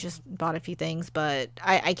I just bought a few things, but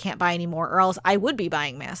I can't buy any more, or else I would be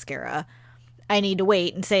buying Mascara. I need to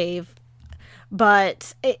wait and save.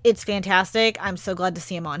 But it's fantastic. I'm so glad to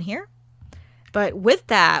see him on here. But with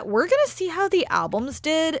that, we're going to see how the albums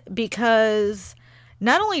did, because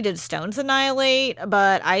not only did Stones annihilate,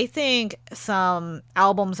 but I think some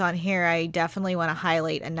albums on here I definitely want to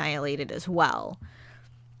highlight annihilated as well.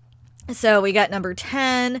 So we got number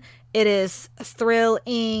 10. It is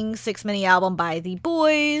Thrill-ing 6-mini album by The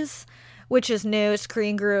Boys, which is new. It's a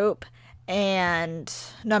Korean group. And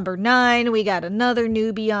number 9, we got another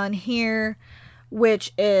newbie on here,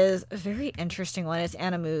 which is a very interesting one. It's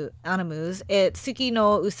Animus. It's Tsuki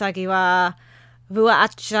no Usagi wa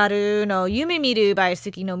Vuacharu no Yume Miru by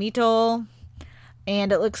Tsuki no Mito.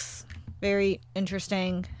 And it looks very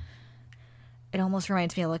interesting. It almost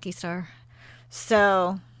reminds me of Lucky Star.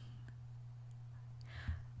 So,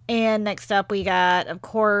 and next up we got, of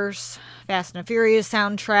course, Fast and Furious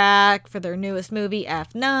soundtrack for their newest movie,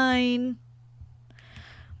 F9.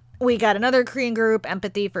 We got another Korean group,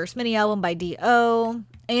 Empathy, first mini album by D.O.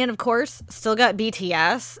 And of course, still got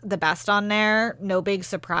BTS, the best on there. No big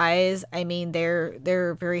surprise. I mean,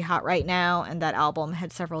 they're very hot right now, and that album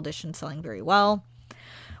had several editions selling very well.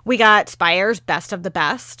 We got Spire's Best of the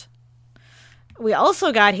Best. We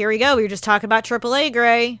also got, here we go, we were just talking about AAA,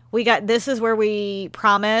 Gray. We got This Is Where We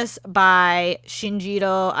Promise by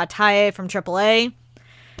Shinjiro Atae from AAA.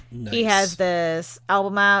 Nice. He has this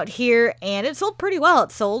album out here, and it sold pretty well.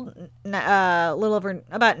 It sold a little over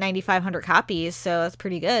about 9,500 copies, so that's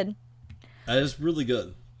pretty good. That is really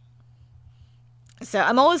good. So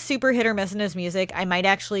I'm always super hit or miss in his music. I might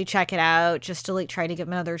actually check it out just to try to give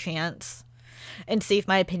him another chance and see if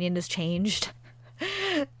my opinion has changed.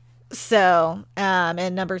 So,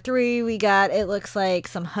 and number 3, we got, it looks like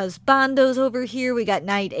some husbandos over here. We got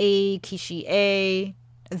Night A, Kishi A.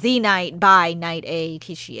 The Night by Night A,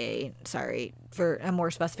 Kishi. Sorry for a more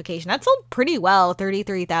specification. That sold pretty well,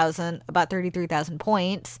 about 33,000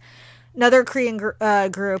 points. Another Korean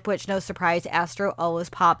group, which no surprise, Astro always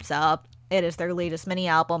pops up. It is their latest mini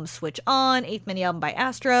album, Switch On, 8th mini album by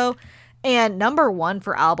Astro. And number 1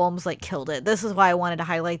 for albums, killed it. This is why I wanted to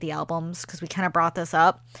highlight the albums, because we kind of brought this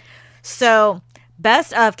up. So,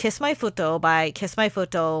 Best of Kiss My Futo by Kiss My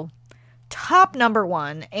Futo, top number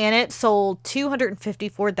 1, and it sold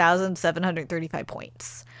 254,735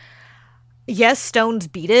 points. Yes, Stones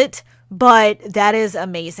beat it, but that is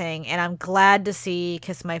amazing, and I'm glad to see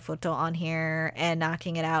Kiss My Futo on here and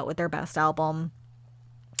knocking it out with their best album.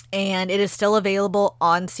 And it is still available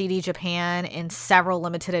on CD Japan in several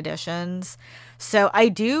limited editions. So I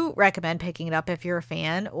do recommend picking it up if you're a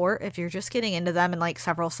fan, or if you're just getting into them and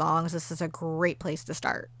several songs. This is a great place to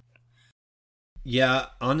start. Yeah,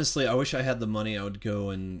 honestly, I wish I had the money. I would go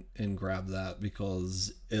and grab that,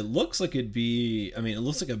 because it looks like it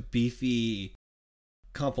looks like a beefy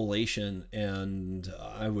compilation, and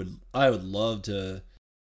I would love to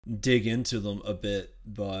dig into them a bit,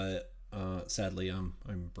 but sadly I'm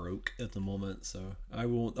broke at the moment, so I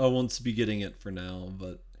won't be getting it for now,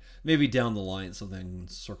 but maybe down the line something I can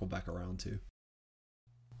circle back around to.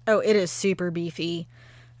 Oh, it is super beefy.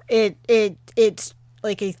 It's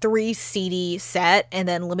like a 3 CD set, and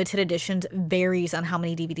then limited editions varies on how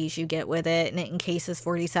many DVDs you get with it, and it encases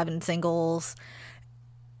 47 singles,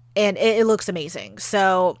 and it looks amazing.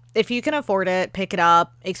 So if you can afford it, pick it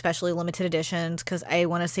up, especially limited editions, because I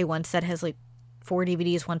want to say one set has 4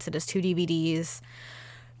 DVDs, one set has 2 DVDs.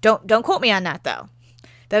 Don't quote me on that, though.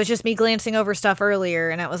 That was just me glancing over stuff earlier,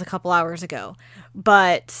 and that was a couple hours ago.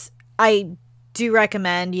 But I do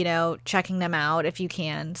recommend, checking them out if you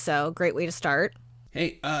can, so great way to start.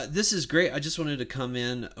 Hey, this is great. I just wanted to come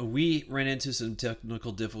in. We ran into some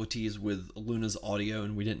technical difficulties with Luna's audio,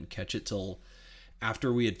 and we didn't catch it till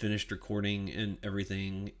after we had finished recording and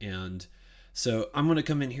everything. And so I'm going to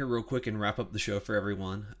come in here real quick and wrap up the show for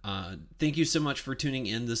everyone. Thank you so much for tuning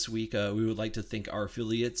in this week. We would like to thank our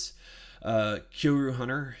affiliates. Kyoru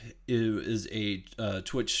Hunter is a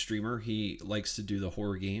Twitch streamer. He likes to do the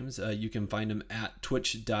horror games. You can find him at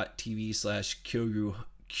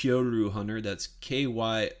twitch.tv/Kyoru Hunter. That's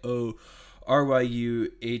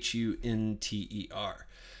KYORYUHUNTER.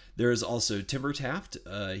 There is also Timber Taft.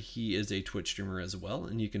 He is a Twitch streamer as well,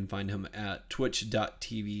 and you can find him at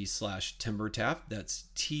twitch.tv/TimberTaft. That's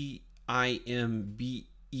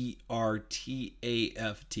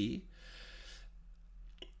TIMBERTAFT.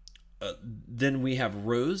 Then we have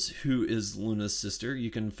Rose, who is Luna's sister. You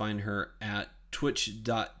can find her at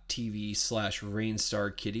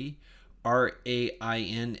twitch.tv/RainstarKitty.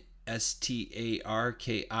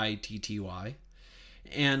 RAINSTARKITTY.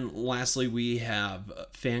 And lastly, we have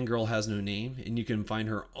Fangirl Has No Name, and you can find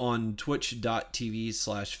her on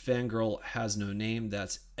twitch.tv/Fangirl Has No Name.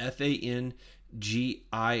 That's FANGIRLHASNONAME.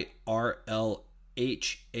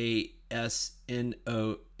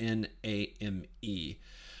 SNONAME.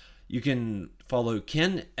 You can follow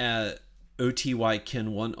Ken at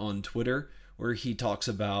OTYKen1 on Twitter, where he talks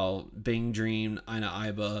about Bang Dream, Ina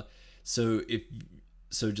Iba. So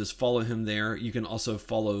just follow him there. You can also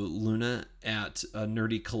follow Luna at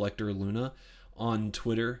Nerdy Collector Luna on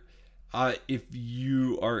Twitter. If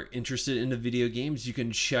you are interested in the video games, you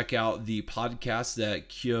can check out the podcast that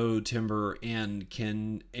Kyo, Timber, and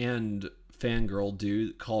Ken and Fangirl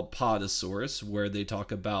do called Podosaurus, where they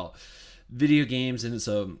talk about video games, and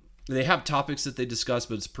they have topics that they discuss,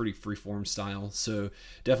 but it's pretty freeform style. So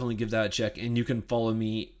definitely give that a check. And you can follow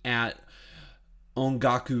me at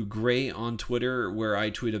Ongaku Gray on Twitter, where I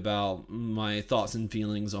tweet about my thoughts and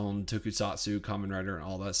feelings on Tokusatsu, Kamen Rider, and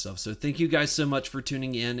all that stuff. So thank you guys so much for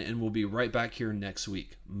tuning in, and we'll be right back here next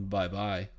week. Bye bye.